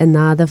is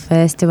another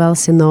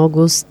festivals in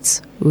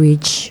August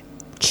which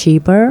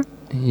cheaper.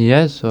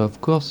 Yes, of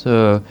course.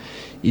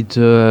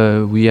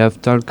 We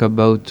have talked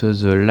about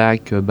the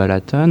Lake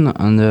Balaton,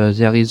 and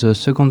there is a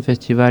second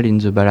festival in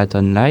the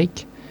Balaton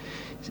Lake.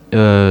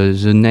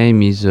 The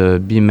name is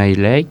Be My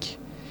Lake,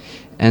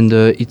 and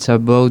it's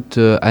about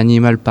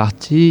animal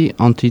party,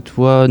 and it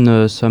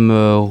won some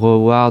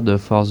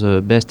reward for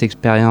the best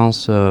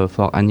experience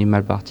for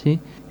animal party.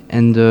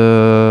 And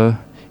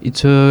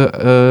it's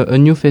a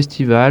new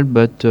festival,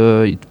 but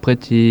it's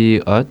pretty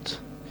hot,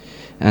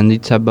 and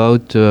it's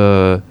about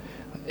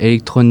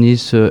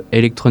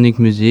electronic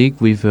music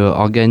with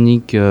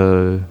organic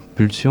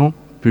pulsing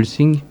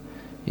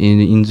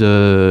in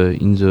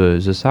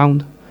the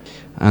sound.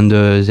 And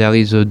there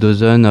is a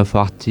dozen of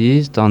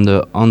artists and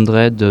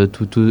 100 to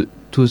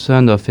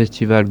 2,000 of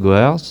festival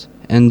goers.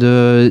 And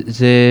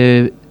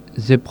they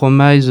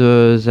promise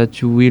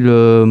that you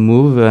will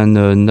move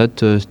and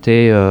not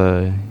stay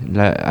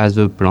as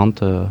a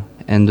plant.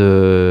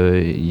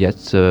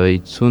 Yes,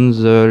 it sounds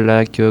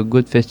like a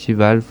good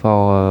festival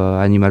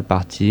for animal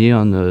party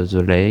on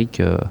the lake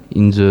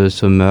in the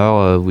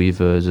summer with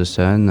the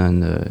sun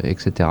and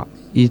etc.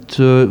 It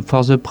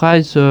for the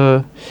price,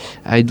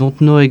 I don't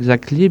know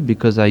exactly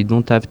because I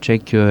don't have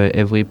checked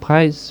every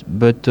price,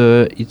 but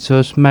it's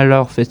a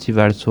smaller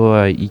festival, so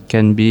it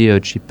can be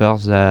cheaper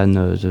than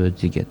the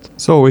Ziget.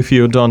 So if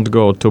you don't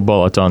go to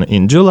Balaton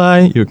in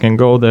July, you can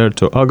go there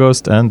to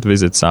August and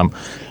visit some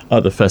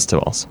other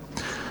festivals.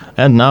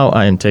 And now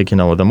I am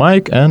taking over the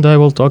mic and I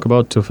will talk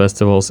about 2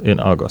 festivals in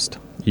August.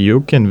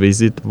 You can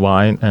visit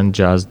Wine and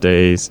Jazz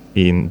Days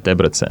in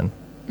Debrecen.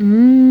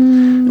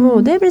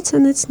 Oh,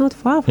 Debrecen, it's not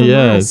far from us.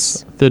 Yeah,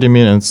 it's 30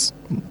 minutes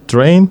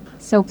train.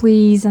 So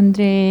please,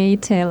 Andrei,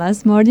 tell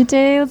us more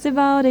details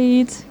about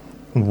it.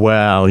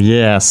 Well,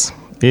 yes,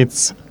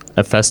 it's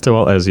a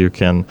festival, as you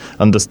can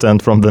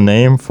understand from the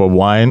name, for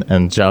wine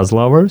and jazz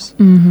lovers.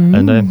 Mm-hmm.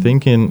 And I'm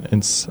thinking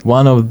it's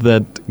one of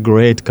that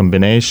great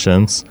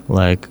combinations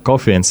like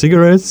coffee and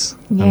cigarettes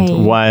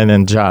and wine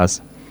and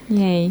jazz.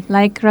 Yay,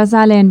 like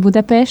Razale and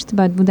Budapest,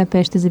 but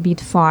Budapest is a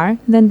bit far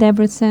than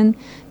Debrecen,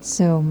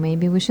 so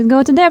maybe we should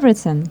go to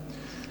Debrecen.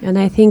 And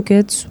I think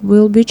it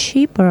will be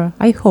cheaper,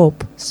 I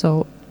hope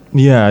so.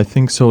 Yeah, I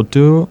think so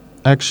too,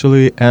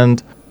 actually.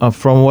 And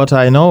from what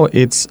I know,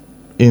 it's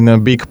in a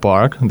big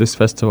park, this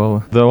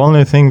festival. The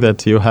only thing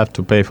that you have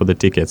to pay for the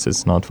tickets,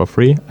 it's not for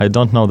free. I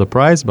don't know the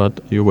price,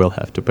 but you will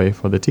have to pay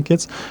for the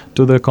tickets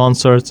to the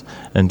concerts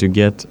and to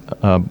get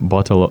a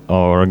bottle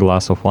or a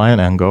glass of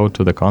wine and go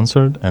to the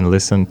concert and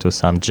listen to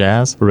some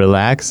jazz,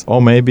 relax,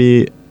 or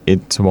maybe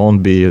it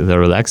won't be the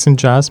relaxing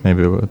jazz,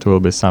 maybe it will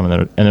be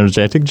some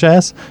energetic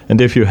jazz. And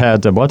if you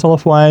had a bottle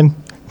of wine,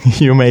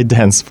 you may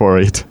dance for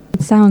it.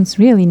 It sounds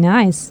really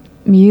nice.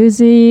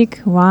 Music,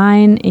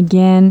 wine,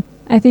 again.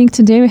 I think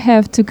today we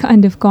have two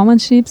kind of common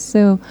ships.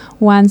 So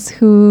ones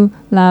who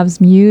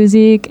loves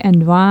music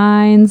and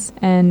wines,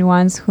 and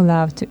ones who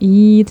love to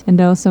eat.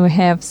 And also we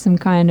have some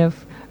kind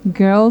of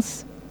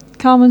girls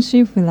common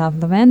ship. We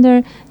love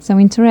lavender. So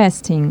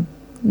interesting.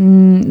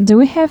 Do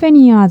we have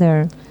any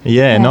other?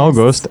 Yeah, in Yes.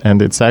 August,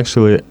 and it's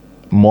actually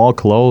more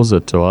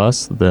closer to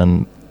us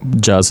than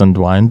Jazz and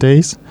Wine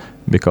Days,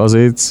 because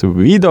it's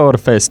Vidor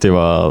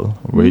Festival,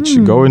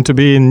 which going to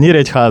be in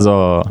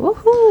Nyíregyháza.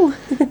 Woohoo!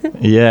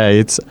 Yeah,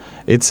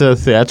 it's a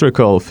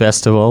theatrical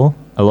festival.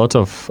 A lot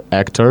of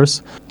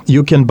actors.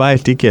 You can buy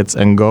tickets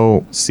and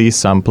go see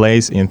some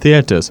plays in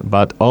theaters,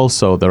 but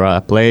also there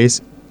are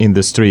plays in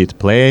the street,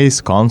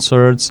 plays,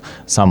 concerts,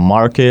 some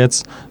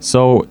markets.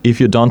 So if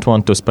you don't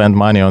want to spend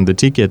money on the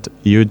ticket,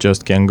 you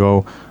just can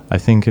go, I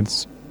think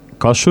it's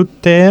Kossuth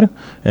tér,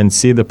 and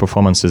see the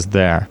performances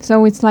there.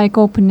 So it's like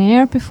open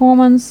air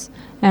performance,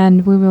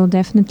 and we will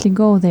definitely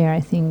go there, I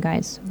think,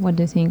 guys. What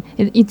do you think?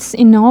 It's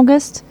in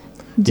August?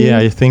 Yeah,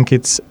 I think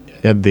it's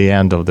at the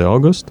end of the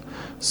August.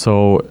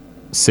 So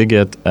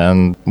Sziget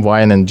and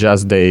Wine and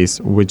Jazz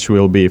Days, which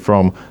will be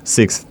from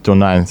 6th to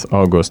 9th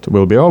August,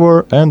 will be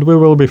over, and we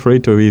will be free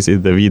to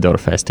visit the Vidor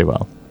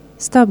Festival.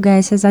 Stop,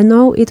 guys, as I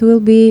know it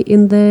will be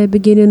in the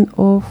beginning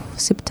of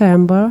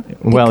September.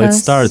 Well, it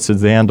because- starts at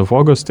the end of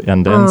August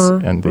and ends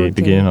at the okay.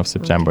 beginning of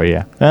September,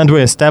 yeah. And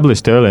we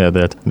established earlier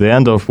that the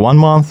end of one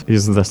month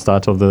is the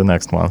start of the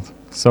next month.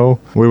 So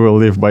we will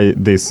live by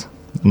this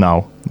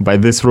now, by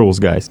these rules,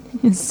 guys.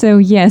 So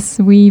yes,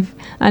 we've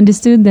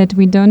understood that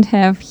we don't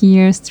have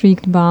here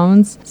strict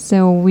bounds.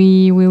 So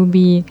we will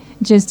be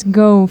just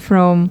go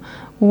from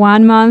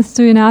 1 month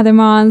to another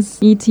month,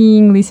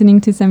 eating,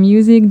 listening to some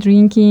music,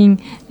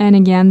 drinking, and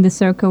again the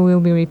circle will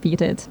be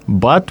repeated.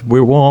 But we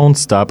won't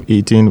stop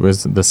eating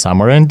with the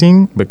summer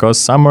ending, because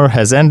summer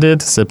has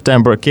ended,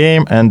 September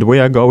came, and we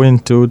are going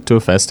to two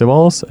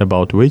festivals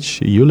about which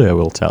Julia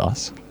will tell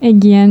us.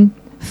 Again,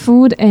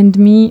 food and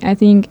me, I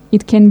think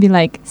it can be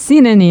like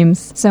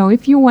synonyms. So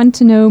if you want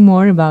to know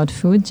more about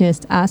food,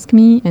 just ask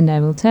me and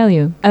I will tell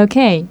you.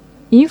 Okay,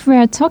 if we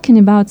are talking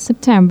about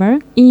September,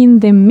 in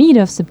the mid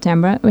of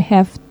September, we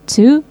have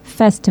two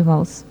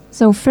festivals.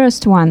 So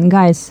first one,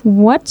 guys,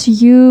 what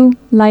you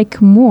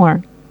like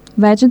more,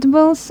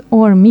 vegetables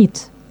or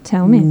meat?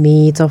 Tell me.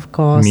 Meat, of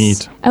course.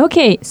 Meat.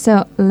 Okay,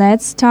 so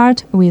let's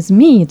start with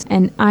meat.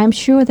 And I'm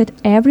sure that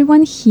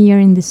everyone here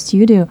in the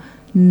studio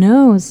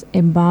knows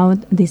about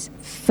this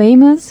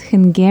famous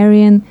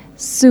Hungarian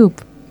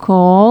soup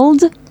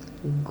called...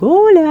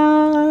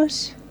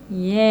 Goulash.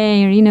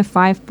 Yay, Irina,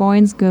 5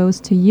 points goes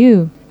to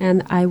you.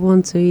 And I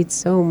want to eat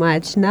so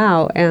much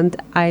now, and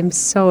I'm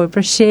so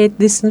appreciate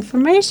this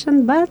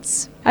information,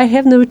 but I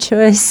have no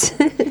choice.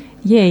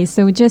 Yay,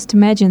 so just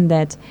imagine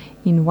that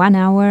in 1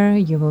 hour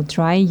you will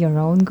try your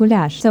own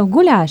goulash. So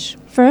goulash,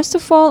 first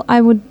of all,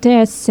 I would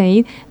dare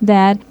say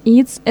that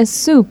it's a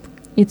soup.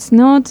 It's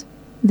not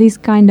this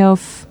kind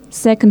of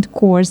second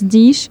course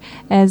dish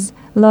as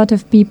a lot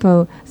of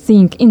people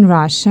think in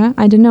Russia.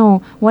 I don't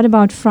know, what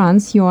about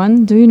France,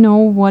 Johan? Do you know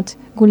what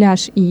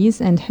goulash is,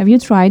 and have you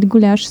tried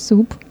goulash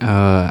soup?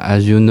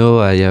 As you know,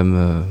 I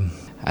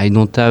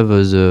don't have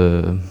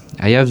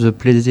I have the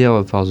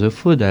pleasure for the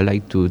food. I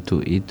like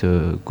to eat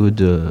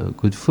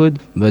good food,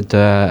 but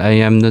I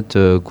am not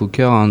a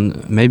cooker.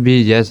 And maybe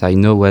yes, I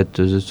know what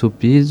the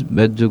soup is,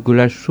 but the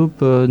goulash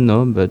soup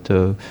no. But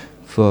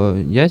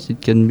yes,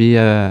 it can be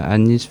a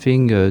nice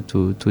thing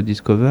to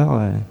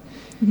discover.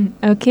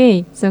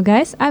 Okay, so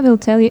guys, I will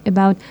tell you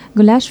about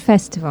Goulash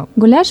Festival.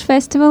 Goulash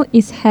Festival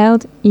is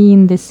held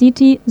in the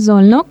city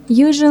Szolnok.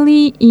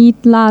 Usually it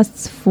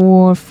lasts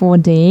for 4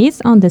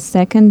 days on the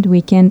second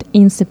weekend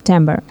in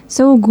September.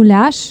 So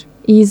goulash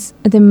is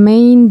the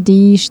main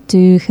dish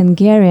to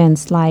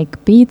Hungarians,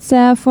 like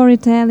pizza for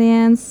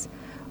Italians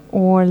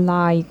or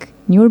like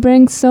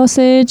Nürburgring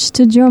sausage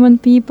to German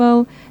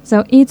people.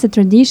 So it's a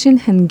traditional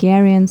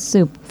Hungarian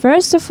soup.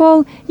 First of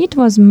all, it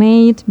was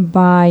made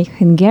by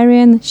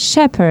Hungarian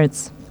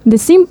shepherds.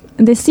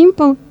 The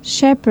simple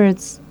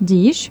shepherd's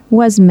dish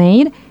was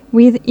made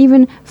with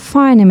even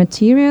finer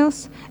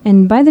materials,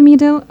 and by the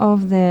middle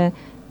of the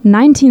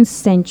 19th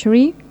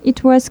century,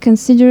 it was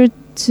considered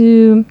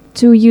to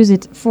use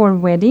it for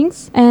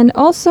weddings, and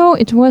also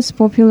it was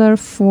popular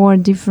for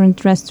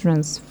different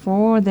restaurants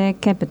for the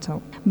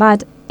capital.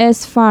 But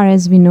as far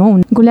as we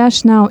know,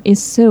 goulash now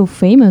is so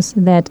famous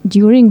that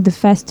during the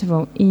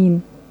festival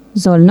in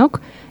Szolnok,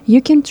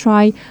 you can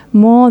try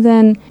more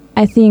than,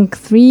 I think,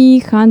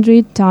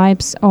 300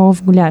 types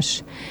of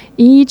goulash.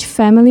 Each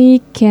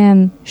family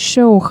can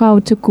show how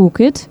to cook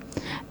it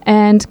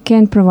and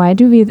can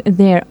provide you with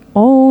their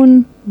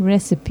own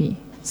recipe.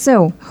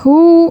 So,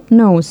 who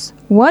knows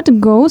what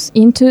goes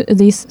into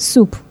this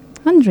soup?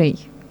 Andrei,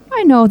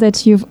 I know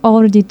that you've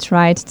already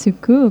tried to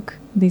cook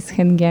this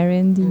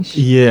Hungarian dish.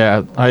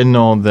 Yeah, I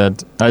know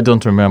that. I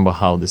don't remember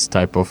how this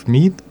type of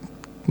meat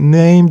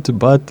named,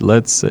 but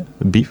let's say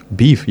beef.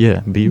 Beef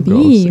goes.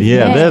 Beef,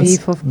 Yeah, yeah. that's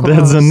Beef, of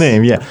that's the course.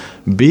 name. Yeah,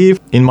 beef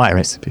in my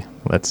recipe.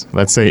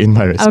 Let's say in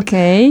my recipe.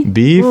 Okay.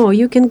 Beef. Oh,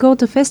 you can go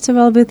to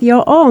festival with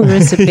your own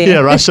recipe. Yeah,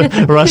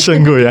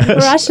 Russian goulash.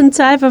 Russian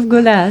type of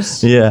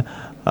goulash. Yeah,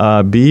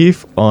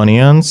 beef,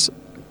 onions,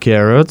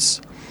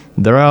 carrots.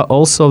 There are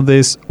also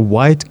these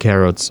white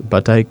carrots,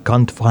 but I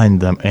can't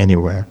find them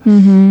anywhere.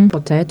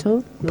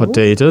 Potato. No?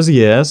 Potatoes,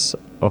 yes,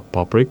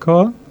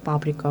 paprika.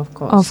 Paprika, of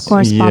course. Of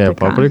course, Yeah, paprika.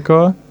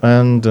 paprika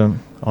and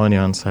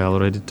onions. I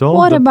already told.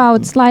 What but-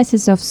 about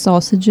slices of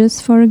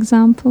sausages, for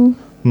example?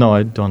 No,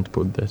 I don't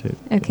put that.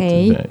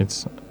 Okay.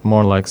 It's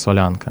more like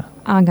solyanka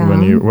Aga.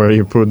 where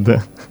you put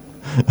the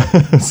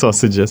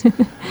sausages.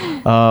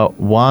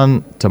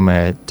 One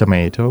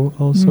tomato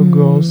also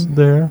goes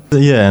there.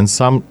 Yeah, and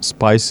some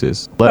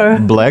spices.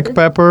 Black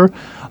pepper.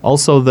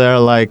 Also there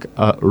like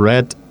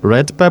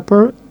red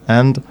pepper,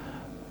 and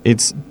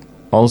it's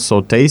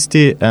also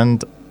tasty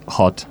and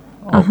hot.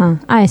 Uh-huh.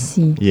 I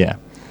see. Yeah.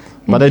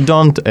 But I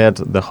don't add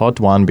the hot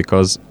one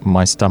because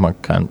my stomach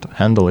can't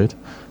handle it.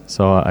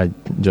 So I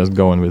just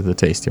go in with the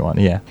tasty one.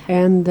 Yeah.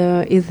 And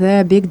is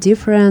there a big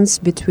difference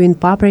between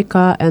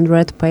paprika and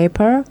red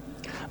pepper?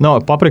 No,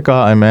 paprika,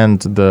 I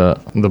meant the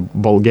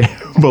Bulgarian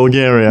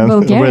Bulgarian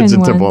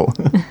vegetable.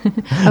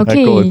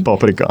 Okay. I call it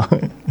paprika.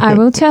 I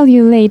will tell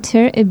you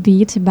later a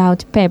bit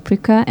about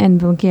paprika and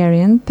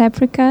Bulgarian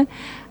paprika.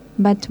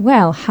 But,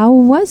 well, how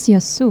was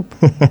your soup?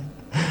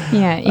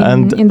 Yeah,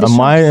 in the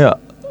my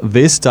shops.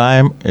 this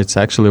time it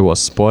actually was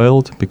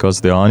spoiled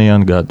because the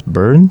onion got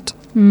burnt,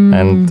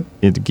 and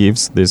it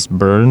gives this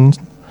burnt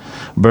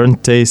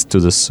taste to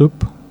the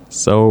soup.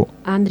 So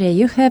Andrea,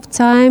 you have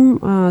time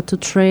to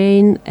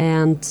train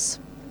and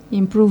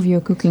Improve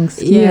your cooking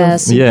skills.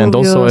 yes, Yeah, and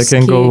improve also your I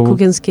can go-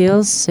 cooking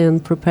skills in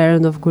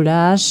preparing of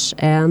goulash,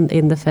 and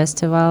in the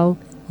festival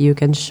you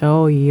can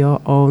show your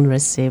own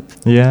recipe.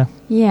 yeah,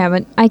 Yeah,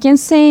 but I can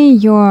say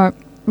your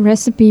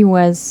recipe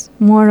was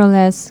more or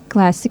less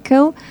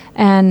classical,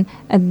 and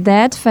at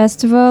that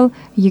festival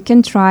you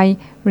can try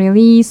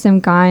really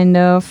some kind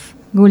of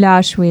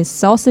goulash with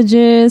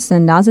sausages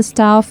and other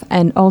stuff,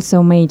 and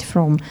also made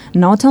from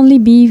not only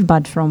beef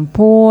but from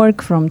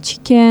pork, from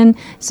chicken.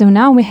 So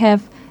now we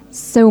have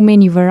so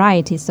many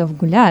varieties of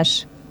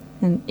goulash,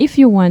 and if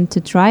you want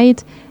to try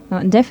it,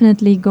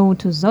 definitely go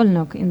to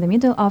Zolnok in the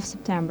middle of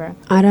September.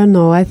 I don't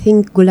know. I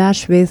think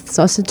goulash with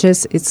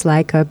sausages, it's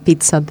like a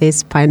pizza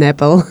this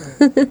pineapple.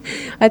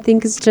 I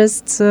think it's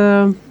just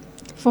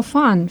For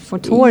fun, for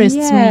tourists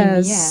maybe, yeah.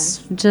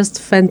 yes,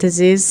 just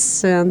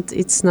fantasies, and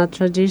it's not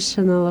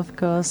traditional, of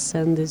course,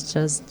 and it's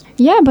just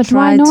Yeah, but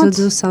why try to not?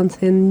 do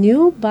something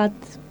new, but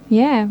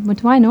Yeah,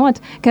 but why not?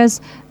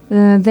 Because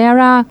there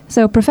are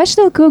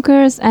professional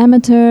cookers,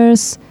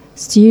 amateurs,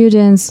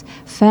 students,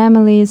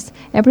 families,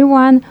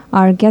 everyone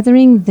are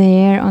gathering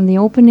there on the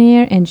open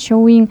air and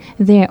showing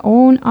their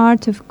own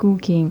art of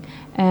cooking.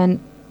 And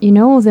you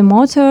know, the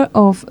motto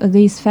of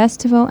this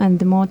festival and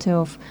the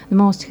motto of the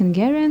most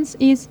Hungarians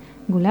is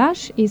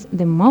goulash is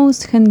the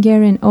most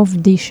Hungarian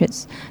of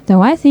dishes.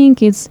 So I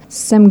think it's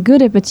some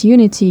good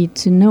opportunity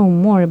to know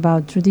more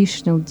about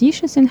traditional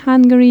dishes in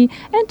Hungary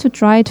and to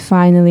try it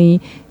finally.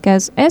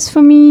 Because as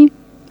for me,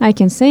 I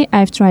can say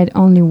I've tried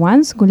only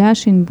once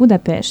goulash in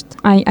Budapest.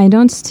 I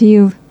don't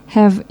still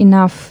have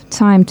enough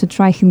time to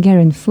try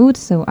Hungarian food,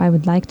 so I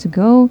would like to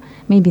go,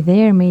 maybe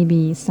there,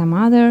 maybe some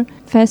other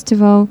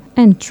festival,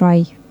 and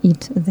try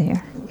it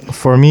there.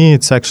 for me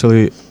it's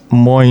actually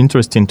more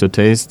interesting to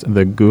taste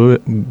the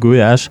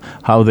goulash,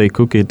 how they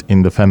cook it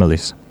in the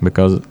families,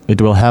 because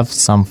it will have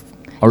some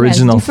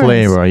original difference.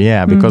 flavor.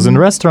 Yeah, because in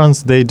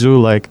restaurants they do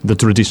like the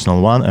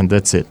traditional one and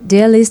that's it.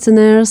 dear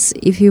listeners,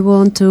 if you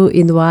want to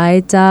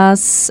invite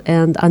us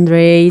and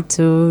Andrei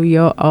to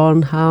your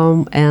own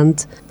home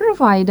and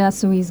Provide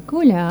us with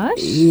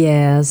goulash.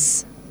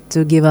 yes,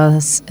 to give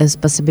us a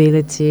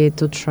possibility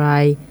to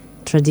try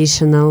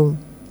traditional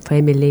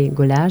family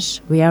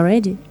goulash, we are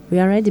ready. We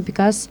are ready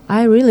because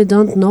I really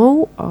don't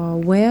know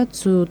where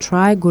to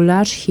try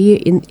goulash here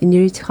in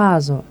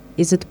Nyíregyháza.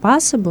 Is it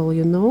possible,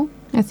 you know?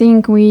 I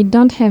think we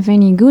don't have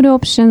any good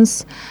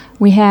options.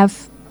 We have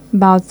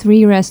about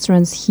 3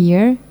 restaurants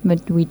here, but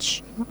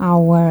which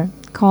our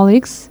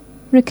colleagues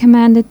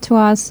recommended to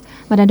us.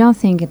 But I don't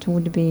think it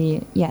would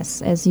be,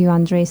 yes, as you,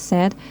 Andrei,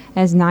 said,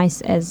 as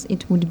nice as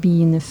it would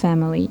be in a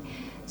family.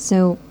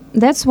 So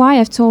that's why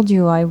I've told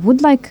you I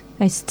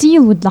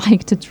still would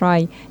like to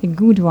try a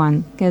good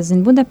one, because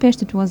in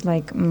Budapest it was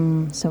like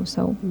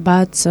so-so.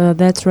 But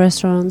that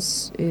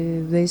restaurants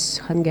with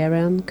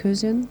Hungarian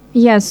cuisine?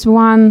 Yes,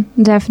 one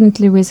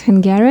definitely with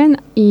Hungarian.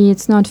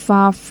 It's not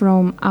far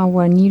from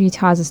our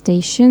Nyíregyháza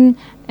station,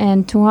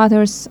 and 2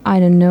 others, I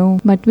don't know.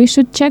 But we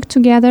should check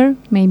together,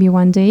 maybe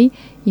one day,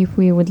 if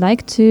we would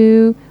like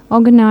to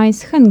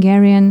organize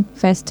Hungarian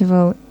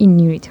festival in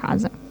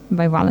Nyíregyháza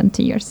by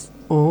volunteers.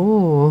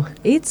 Oh,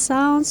 it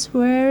sounds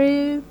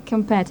very,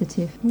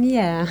 Competitive.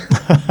 yeah.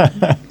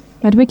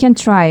 But we can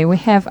try. We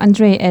have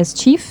Andrei as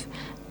chief,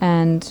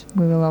 and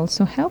we will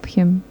also help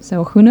him.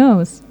 So who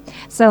knows?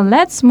 So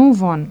let's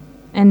move on.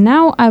 And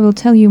now I will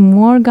tell you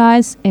more,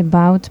 guys,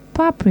 about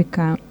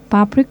paprika.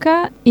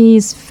 Paprika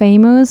is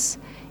famous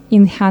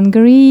in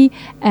Hungary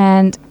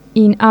and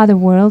in other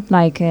world,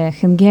 like a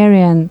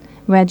Hungarian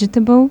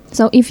vegetable.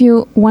 So if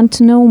you want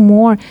to know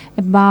more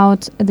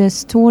about the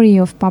story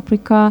of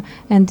paprika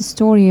and the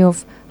story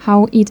of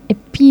how it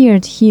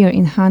appeared here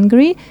in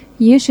Hungary,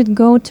 you should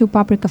go to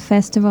Paprika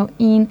Festival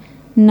in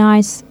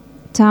nice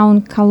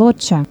town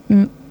Kalocsa.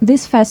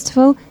 This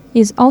festival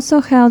is also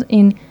held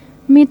in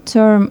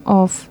mid-term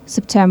of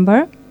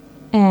September,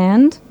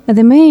 and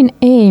the main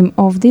aim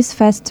of this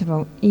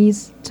festival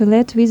is to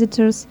let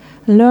visitors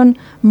learn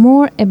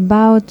more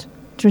about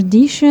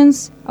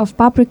traditions of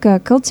paprika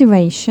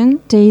cultivation,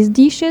 taste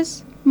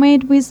dishes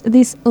made with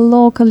this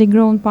locally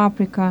grown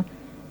paprika,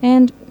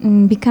 and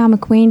become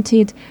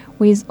acquainted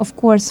with, of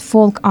course,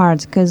 folk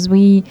art, because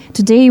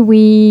today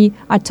we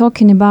are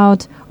talking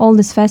about all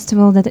this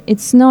festival that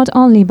it's not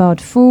only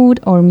about food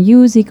or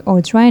music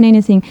or trying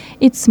anything,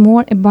 it's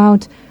more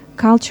about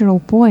cultural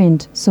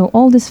point. So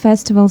all these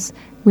festivals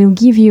will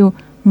give you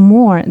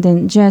more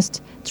than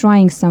just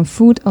trying some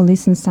food or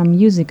listen some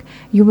music.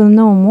 You will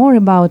know more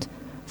about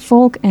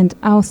folk and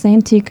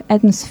authentic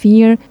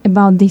atmosphere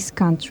about this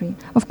country.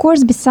 Of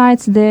course,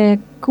 besides the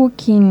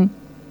cooking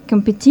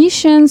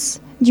competitions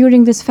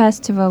during this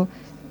festival,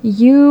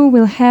 you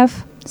will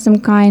have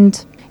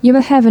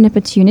an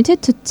opportunity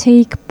to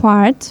take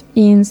part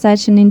in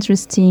such an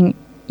interesting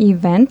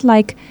event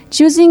like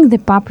choosing the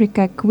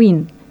paprika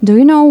queen. Do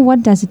you know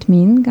what does it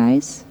mean,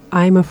 guys?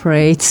 I'm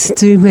afraid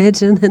to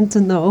imagine and to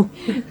know.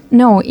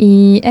 No,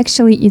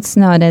 actually it's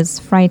not as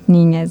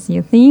frightening as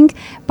you think.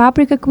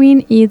 Paprika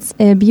Queen is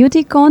a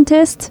beauty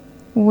contest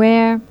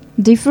where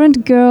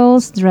different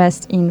girls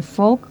dressed in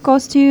folk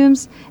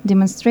costumes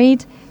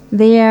demonstrate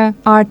their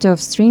art of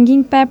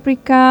stringing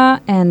paprika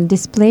and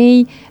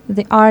display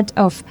the art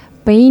of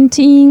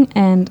painting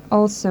and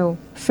also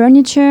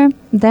furniture.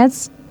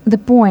 That's the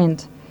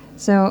point.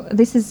 So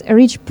this is a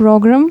rich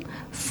program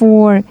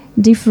for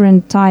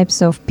different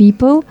types of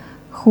people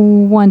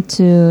who want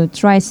to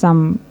try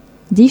some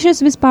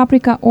dishes with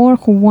paprika or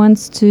who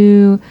wants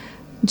to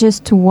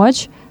just to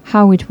watch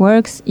how it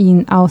works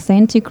in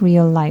authentic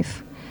real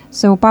life.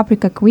 So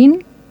Paprika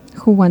Queen,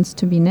 who wants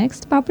to be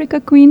next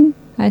Paprika Queen?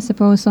 I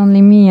suppose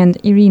only me and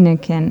Irina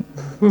can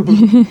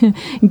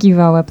give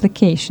our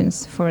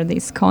applications for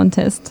this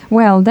contest.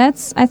 Well,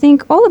 that's, I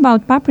think, all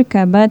about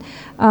paprika, but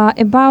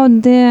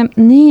about the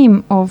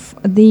name of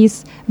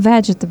this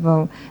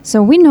vegetable.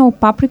 So we know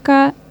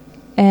paprika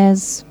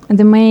as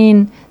the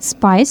main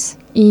spice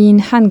in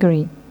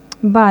Hungary,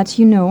 but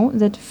you know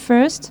that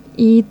first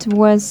it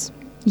was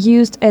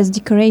used as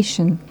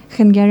decoration.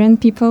 Hungarian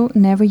people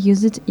never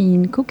used it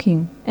in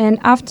cooking. And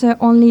after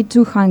only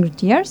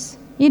 200 years,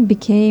 it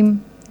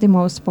became the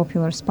most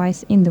popular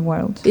spice in the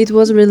world. It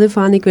was a really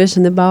funny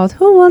question about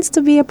who wants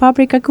to be a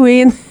paprika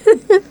queen.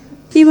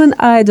 Even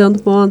I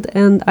don't want,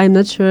 and I'm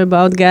not sure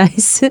about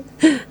guys.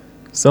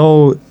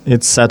 So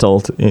it's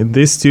settled. In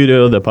this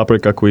studio, the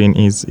paprika queen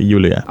is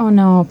Julia. Oh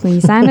no,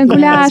 please, I'm a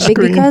goulash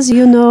queen. Because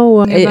you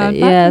know About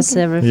yes,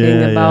 paprika. everything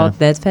Yeah, about yeah.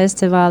 that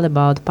festival,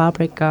 about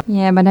paprika.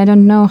 Yeah, but I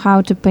don't know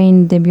how to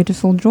paint the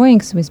beautiful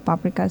drawings with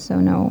paprika,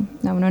 so no.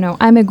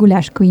 I'm a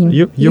goulash queen.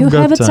 You've You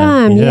got have a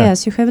time, yeah.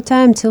 yes, you have a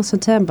time till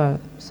September,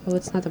 so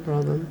it's not a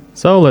problem.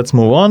 So let's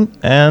move on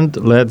and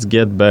let's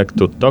get back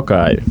to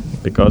Tokai,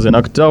 because in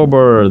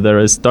October there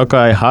is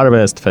Tokai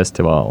Harvest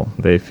Festival.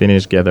 They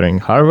finish gathering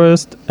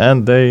harvest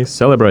and they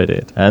celebrate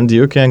it. And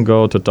you can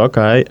go to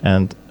Tokai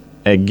and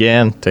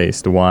again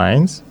taste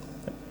wines,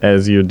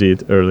 as you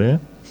did earlier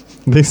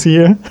this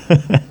year.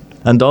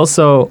 And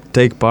also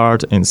take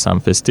part in some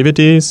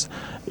festivities,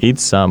 eat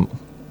some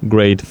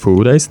great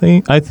food, I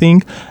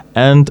think.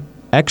 And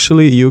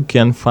actually you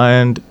can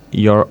find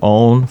your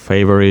own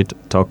favorite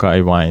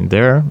Tokai wine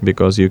there,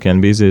 because you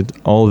can visit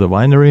all the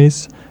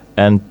wineries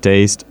and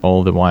taste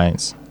all the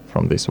wines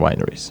from these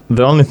wineries.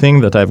 The only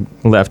thing that I've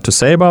left to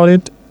say about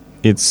it,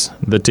 it's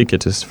the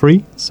ticket is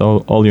free,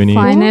 so all you need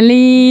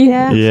Finally.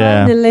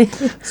 Yeah. Finally.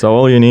 so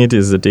all you need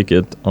is the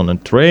ticket on a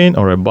train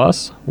or a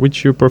bus,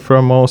 which you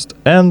prefer most,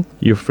 and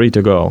you're free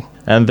to go.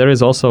 And there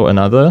is also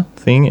another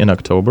thing in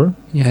October.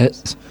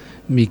 Yes,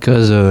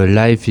 because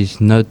life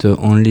is not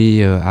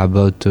only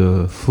about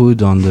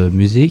food and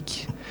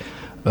music.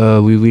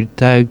 We will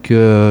talk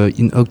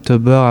in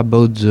October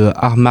about the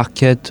art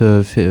market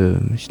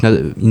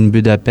in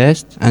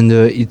Budapest, and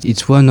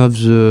it's one of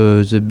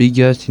the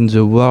biggest in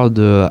the world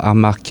art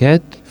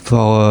market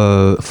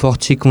for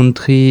 40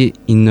 countries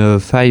in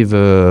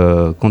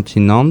 5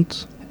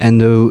 continents,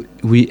 and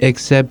we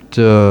accept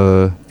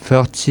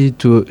 30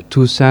 to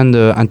 2,000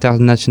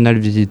 international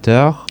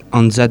visitors.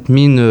 And that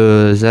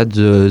means that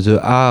the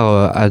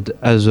art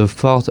has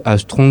a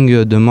strong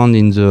demand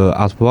in the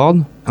art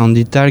world. And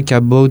it talk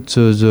about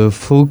the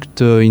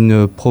fact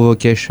in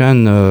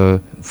provocation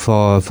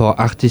for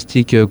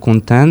artistic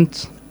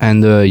content.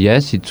 And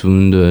yes, it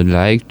would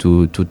like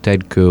to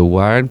take a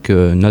walk,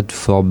 not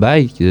for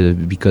bike,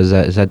 because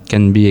that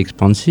can be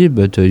expensive,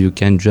 but you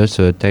can just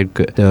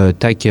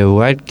take a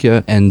walk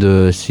and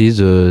see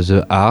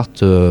the art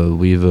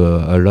with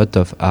a lot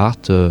of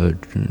art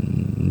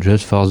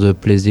just for the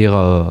pleasure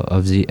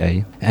of the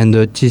eye. And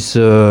this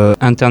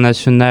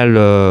international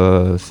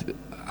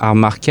art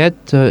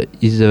market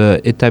is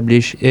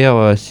established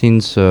here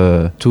since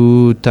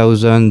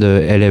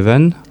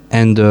 2011.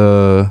 And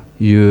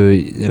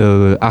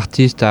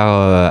artists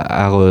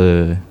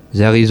are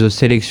there is a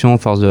selection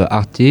for the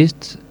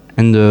artists,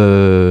 and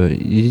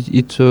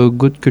it's a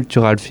good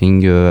cultural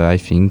thing, I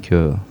think,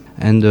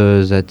 and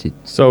that's it.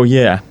 So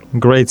yeah,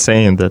 great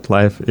saying that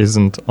life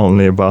isn't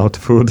only about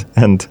food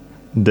and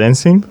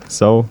dancing.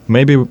 So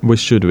maybe we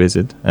should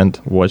visit and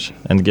watch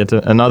and get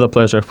another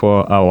pleasure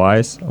for our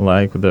eyes,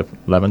 like the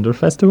Lavender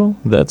Festival.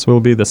 That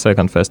will be the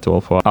second festival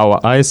for our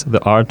eyes,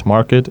 the art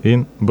market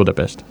in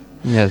Budapest.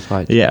 Yes,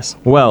 right. Yes.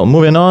 Well,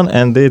 moving on,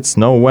 and it's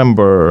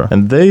November.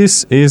 And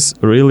this is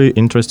really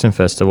interesting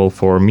festival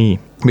for me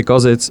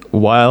because it's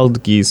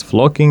wild geese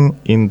flocking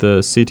in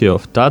the city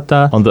of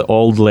Tata on the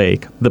old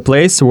lake. The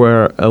place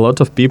where a lot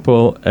of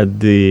people at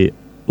the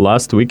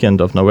last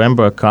weekend of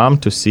November come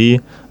to see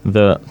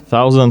the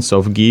thousands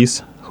of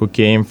geese who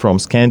came from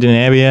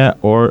Scandinavia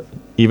or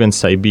even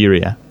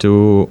Siberia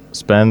to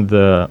spend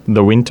the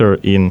winter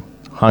in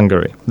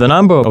Hungary. The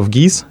number of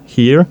geese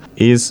here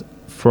is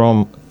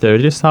from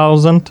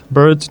 30,000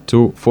 birds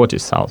to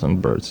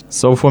 40,000 birds.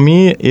 So for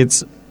me,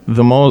 it's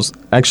the most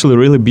actually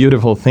really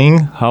beautiful thing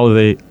how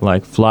they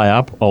like fly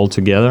up all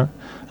together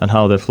and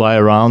how they fly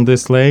around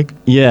this lake.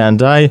 Yeah,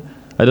 and I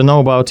don't know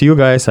about you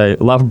guys, I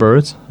love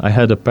birds. I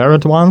had a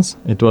parrot once.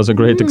 It was a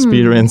great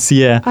experience,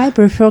 yeah. I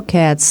prefer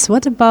cats.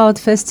 What about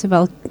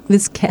festival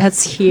with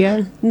cats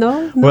here?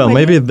 No? Well,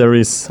 maybe there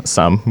is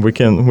some. We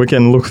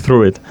can look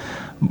through it.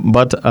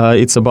 But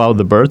it's about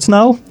the birds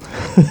now.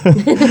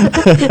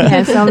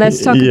 Yeah, so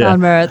let's talk about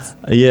birds.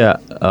 Yeah,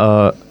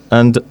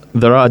 and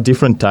there are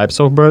different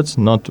types of birds,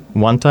 not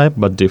one type,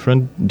 but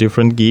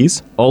different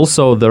geese.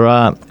 Also, there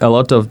are a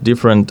lot of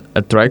different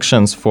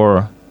attractions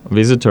for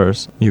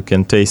visitors. You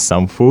can taste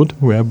some food.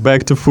 We are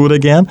back to food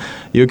again.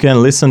 You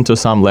can listen to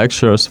some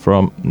lectures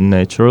from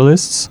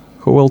naturalists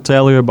who will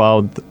tell you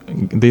about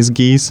these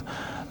geese.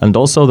 And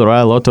also there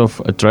are a lot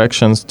of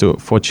attractions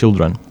for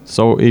children.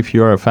 So if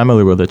you are a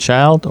family with a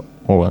child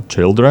or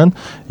children,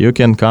 you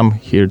can come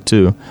here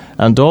too.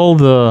 And all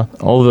the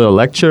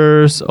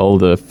lectures, all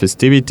the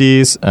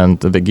festivities and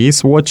the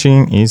geese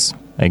watching is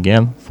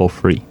again for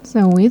free.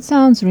 So it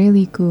sounds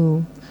really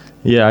cool.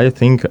 Yeah, I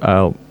think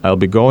I'll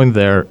be going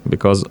there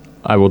because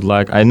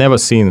I never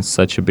seen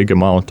such a big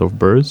amount of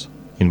birds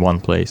in one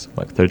place,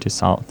 like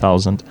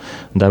 30,000.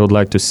 And I would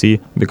like to see,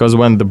 because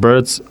when the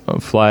birds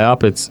fly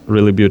up, it's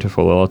really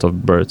beautiful, a lot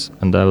of birds.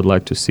 And I would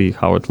like to see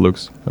how it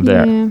looks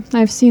there. Yeah,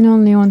 I've seen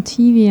only on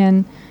TV,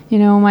 and,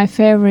 my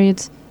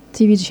favorite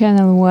TV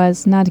channel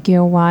was Nat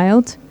Geo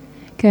Wild,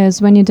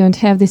 because when you don't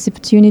have this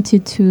opportunity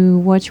to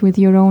watch with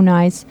your own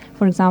eyes,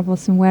 for example,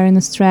 somewhere in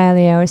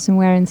Australia or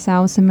somewhere in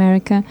South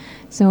America,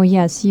 so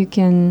yes, you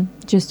can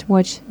just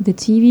watch the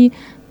TV.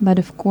 But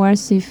of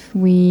course, if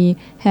we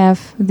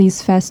have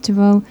this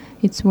festival,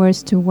 it's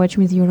worth to watch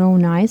with your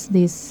own eyes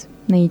this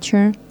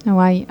nature. Now,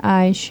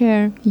 I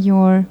share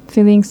your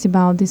feelings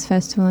about this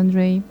festival,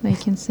 Andrei, I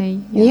can say.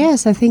 Yeah.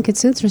 Yes, I think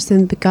it's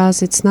interesting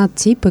because it's not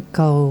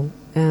typical.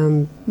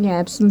 Yeah,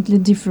 absolutely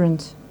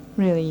different,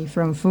 really,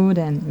 from food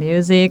and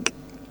music.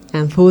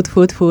 And food.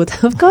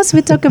 Of course,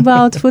 we talk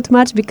about food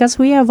much because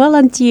we are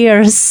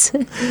volunteers.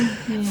 Yeah.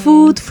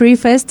 Food, free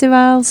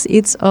festivals,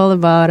 it's all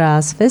about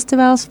us.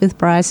 Festivals with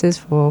prices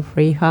for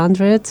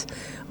 300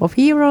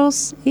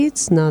 euros,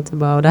 it's not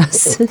about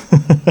us.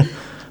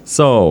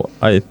 So,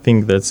 I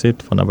think that's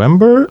it for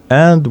November.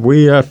 And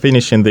we are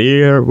finishing the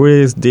year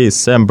with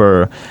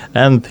December.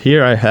 And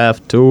here I have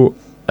two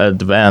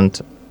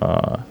Advent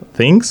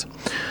things.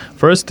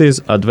 First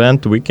is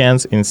Advent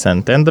weekends in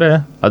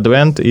Szentendre.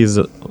 Advent is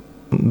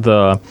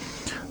the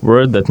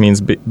word that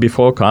means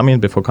before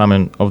coming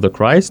of the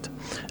Christ,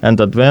 and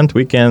Advent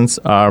weekends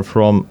are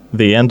from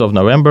the end of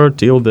November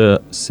till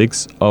the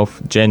 6th of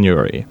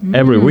January.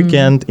 Every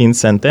weekend in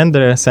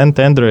Szentendre.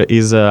 Szentendre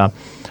is a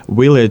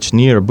village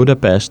near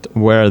Budapest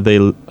where they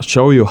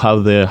show you how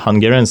the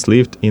Hungarians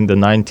lived in the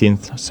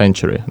 19th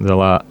century.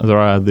 There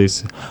are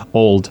these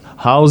old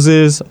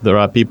houses, there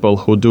are people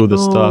who do the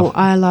stuff. Oh,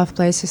 I love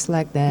places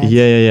like that.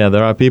 Yeah.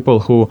 There are people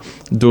who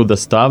do the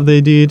stuff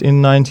they did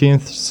in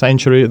 19th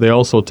century. They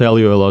also tell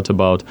you a lot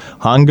about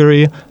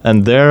Hungary,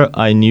 and there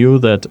I knew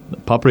that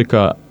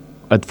paprika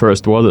at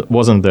first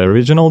wasn't the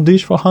original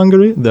dish for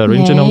Hungary. The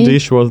original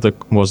dish was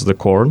the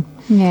corn.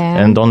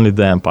 Yeah. And only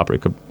then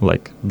paprika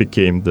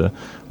became the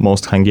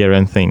most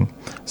Hungarian thing.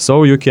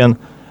 So you can,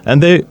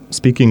 and they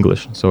speak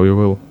English, so you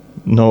will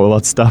know a lot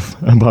of stuff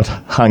about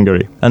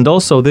Hungary. And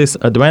also these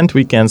Advent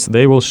weekends,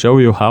 they will show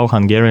you how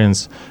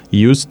Hungarians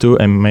used to,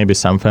 and maybe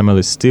some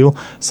families still,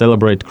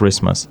 celebrate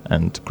Christmas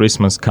and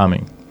Christmas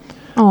coming.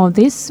 Oh,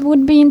 this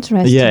would be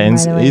interesting. Yeah, by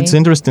the way. it's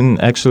interesting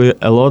actually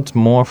a lot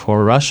more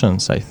for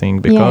Russians, I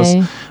think, because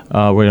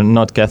we're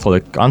not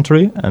Catholic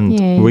country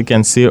and we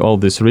can see all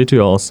these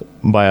rituals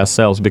by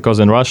ourselves, because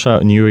in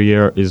Russia, New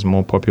Year is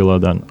more popular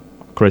than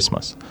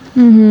Christmas.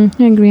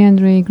 Agree,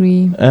 Andrei,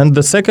 agree. And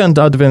the second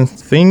Advent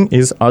thing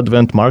is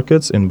Advent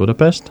markets in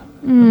Budapest.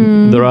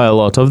 There are a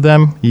lot of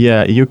them.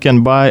 Yeah, you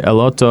can buy a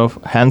lot of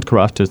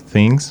handcrafted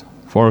things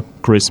for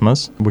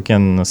Christmas. We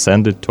can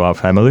send it to our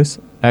families,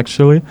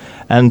 actually.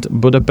 And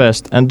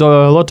Budapest and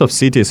a lot of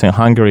cities in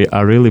Hungary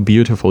are really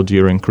beautiful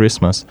during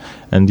Christmas.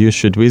 And you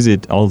should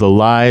visit all the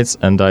lights.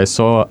 And I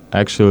saw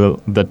actually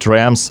the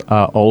trams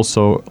are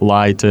also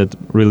lighted,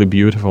 really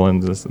beautiful,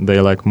 and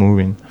they like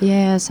moving.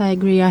 Yes, I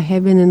agree. I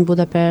have been in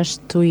Budapest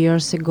 2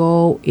 years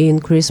ago in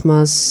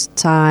Christmas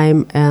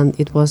time, and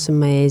it was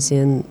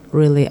amazing.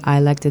 Really, I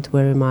liked it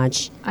very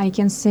much. I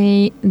can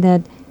say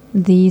that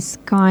this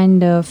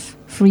kind of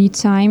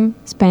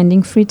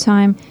spending free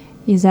time,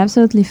 is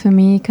absolutely for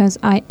me, because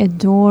I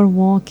adore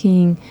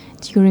walking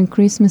during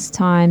Christmas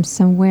time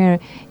somewhere.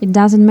 It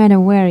doesn't matter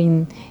where,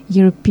 in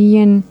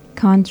European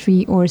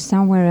country or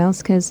somewhere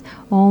else, because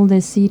all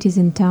the cities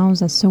and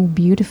towns are so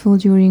beautiful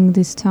during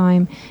this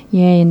time.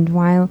 Yeah, and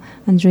while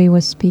Andrei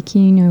was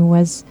speaking, I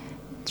was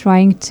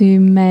trying to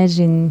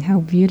imagine how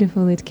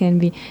beautiful it can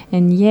be.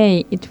 And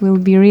yay, it will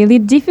be really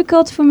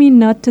difficult for me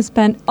not to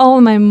spend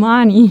all my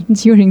money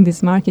during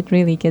this market,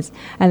 really, because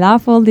I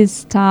love all this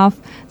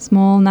stuff,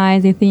 small,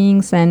 nice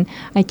things, and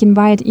I can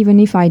buy it even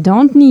if I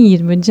don't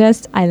need, but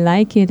just I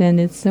like it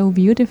and it's so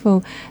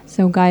beautiful.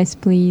 So guys,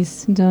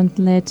 please don't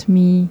let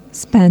me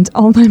spend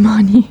all my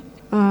money.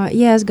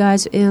 Yes,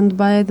 guys, and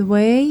by the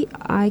way,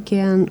 I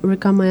can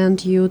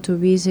recommend you to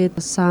visit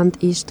St.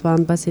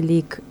 István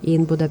Basilica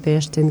in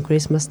Budapest in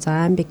Christmas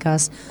time,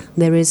 because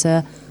there is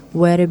a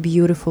very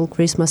beautiful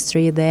Christmas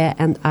tree there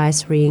and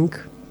ice rink.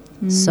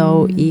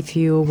 So if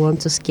you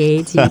want to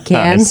skate, you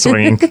can. Ice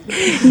rink.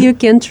 You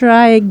can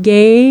try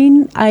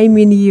again. I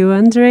mean you,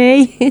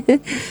 Andrei.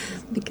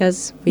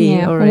 Because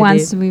we already...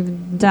 once we've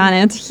done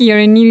it here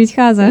in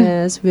Nyíregyháza.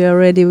 Yes, we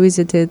already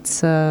visited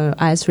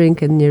ice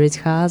rink in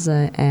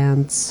Nyíregyháza,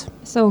 and...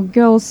 So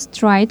girls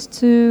tried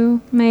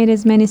to make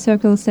as many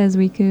circles as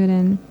we could,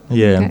 and...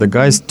 Yeah, the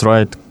guys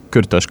tried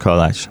Kürtös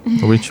kalács,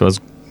 which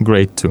was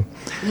great too.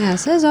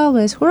 Yes, as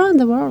always, we're on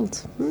the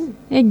world.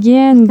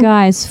 Again,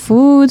 guys,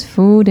 food,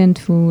 and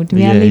food.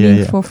 We are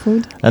living for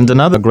food. And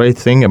another great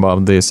thing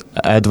about these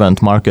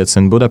Advent markets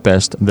in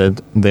Budapest,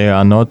 that they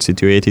are not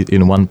situated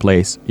in one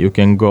place. You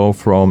can go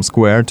from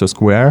square to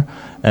square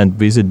and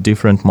visit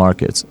different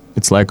markets.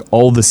 It's like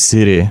all the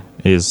city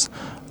is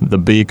the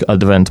big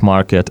Advent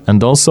market.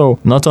 And also,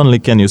 not only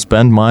can you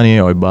spend money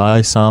or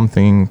buy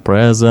something,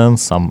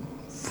 presents, some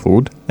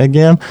food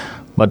again,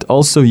 but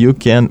also you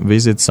can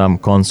visit some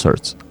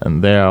concerts,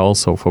 and they are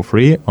also for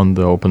free on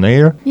the open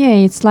air. Yeah,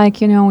 it's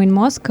like, in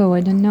Moscow, I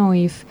don't know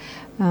if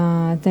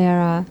there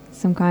are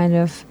some kind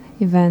of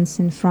events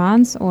in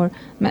France, or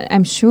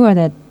I'm sure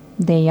that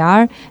they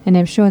are, and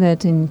I'm sure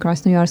that in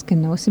Krasnoyarsk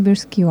and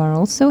Novosibirsk you are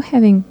also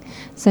having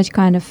such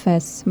kind of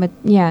fests. But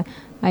yeah,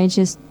 I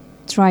just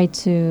try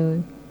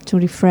to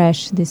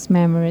refresh these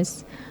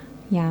memories.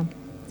 Yeah.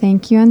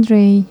 Thank you,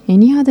 Andrei.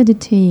 Any other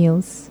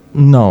details?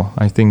 No,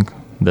 I think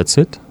that's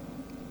it.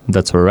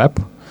 That's a wrap,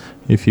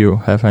 if you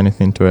have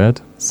anything to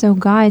add. So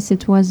guys,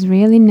 it was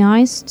really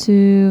nice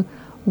to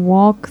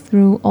walk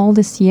through all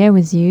this year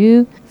with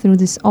you, through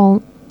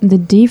all the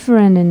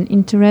different and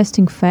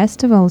interesting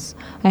festivals.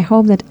 I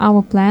hope that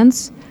our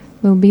plans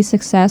will be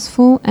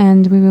successful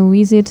and we will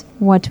visit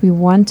what we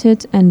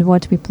wanted and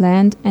what we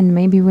planned, and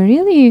maybe we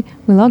really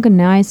will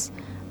organize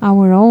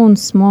our own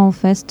small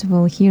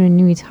festival here in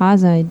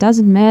Nyíregyháza. It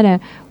doesn't matter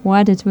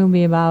what it will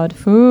be about: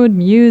 food,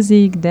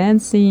 music,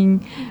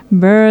 dancing,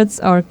 birds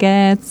or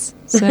cats.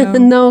 So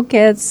no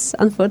cats,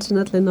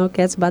 unfortunately no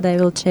cats, but I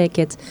will check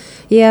it.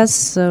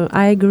 Yes,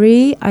 I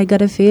agree. I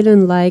got a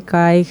feeling like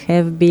I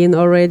have been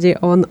already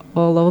on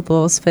all of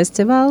those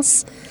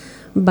festivals.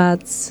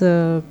 But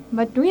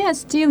we are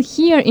still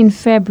here in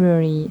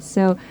February,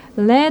 so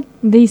let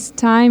this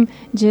time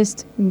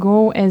just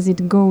go as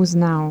it goes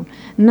now.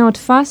 Not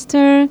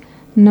faster,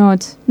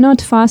 not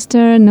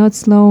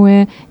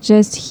slower,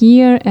 just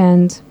here,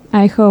 and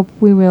I hope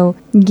we will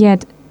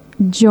get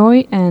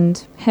joy and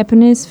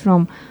happiness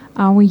from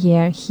our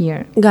year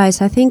here.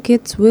 Guys, I think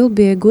it will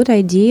be a good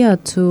idea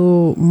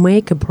to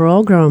make a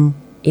program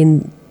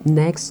in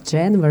next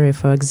January,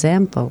 for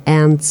example,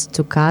 and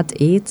to cut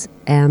it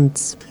and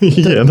that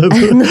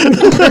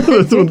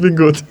would be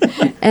good.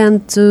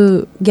 And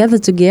to gather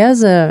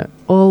together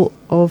all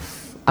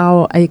of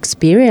our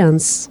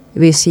experience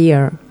this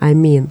year,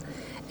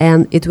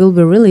 and it will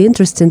be really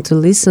interesting to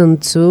listen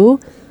to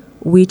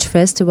which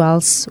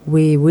festivals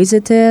we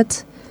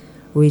visited,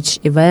 which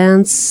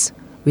events,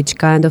 which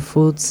kind of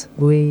foods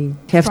we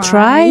have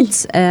tried,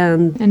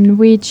 and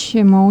which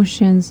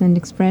emotions and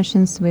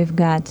expressions we've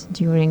got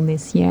during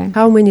this year.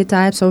 How many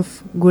types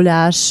of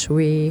goulash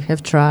we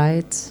have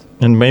tried.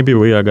 And maybe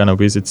we are going to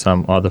visit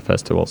some other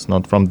festivals,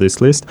 not from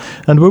this list.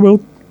 And we will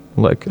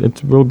Like,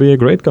 it will be a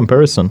great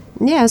comparison.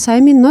 Yes, I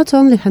mean not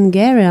only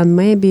Hungarian,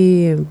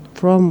 maybe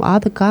from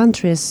other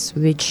countries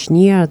which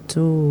near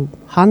to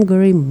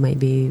Hungary,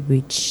 maybe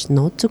which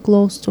not too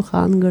close to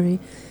Hungary.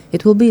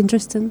 It will be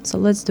interesting, so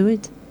let's do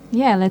it.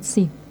 Yeah, let's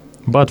see.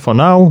 But for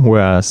now, we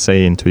are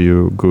saying to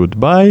you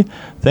goodbye.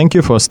 Thank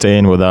you for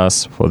staying with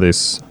us for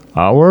this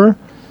hour.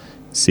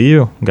 See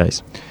you,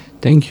 guys.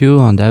 Thank you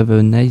and have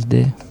a nice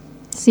day.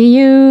 See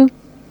you.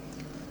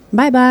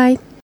 Bye-bye.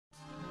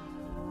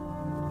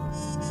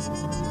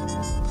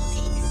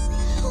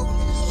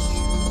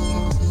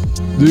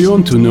 Do you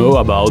want to know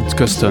about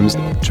customs,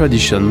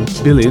 tradition,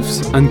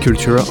 beliefs, and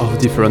culture of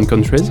different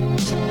countries?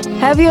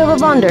 Have you ever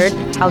wondered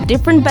how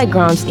different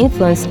backgrounds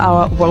influence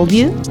our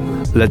worldview?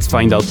 Let's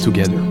find out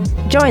together.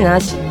 Join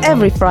us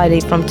every Friday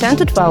from 10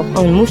 to 12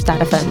 on Mustár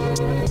FM.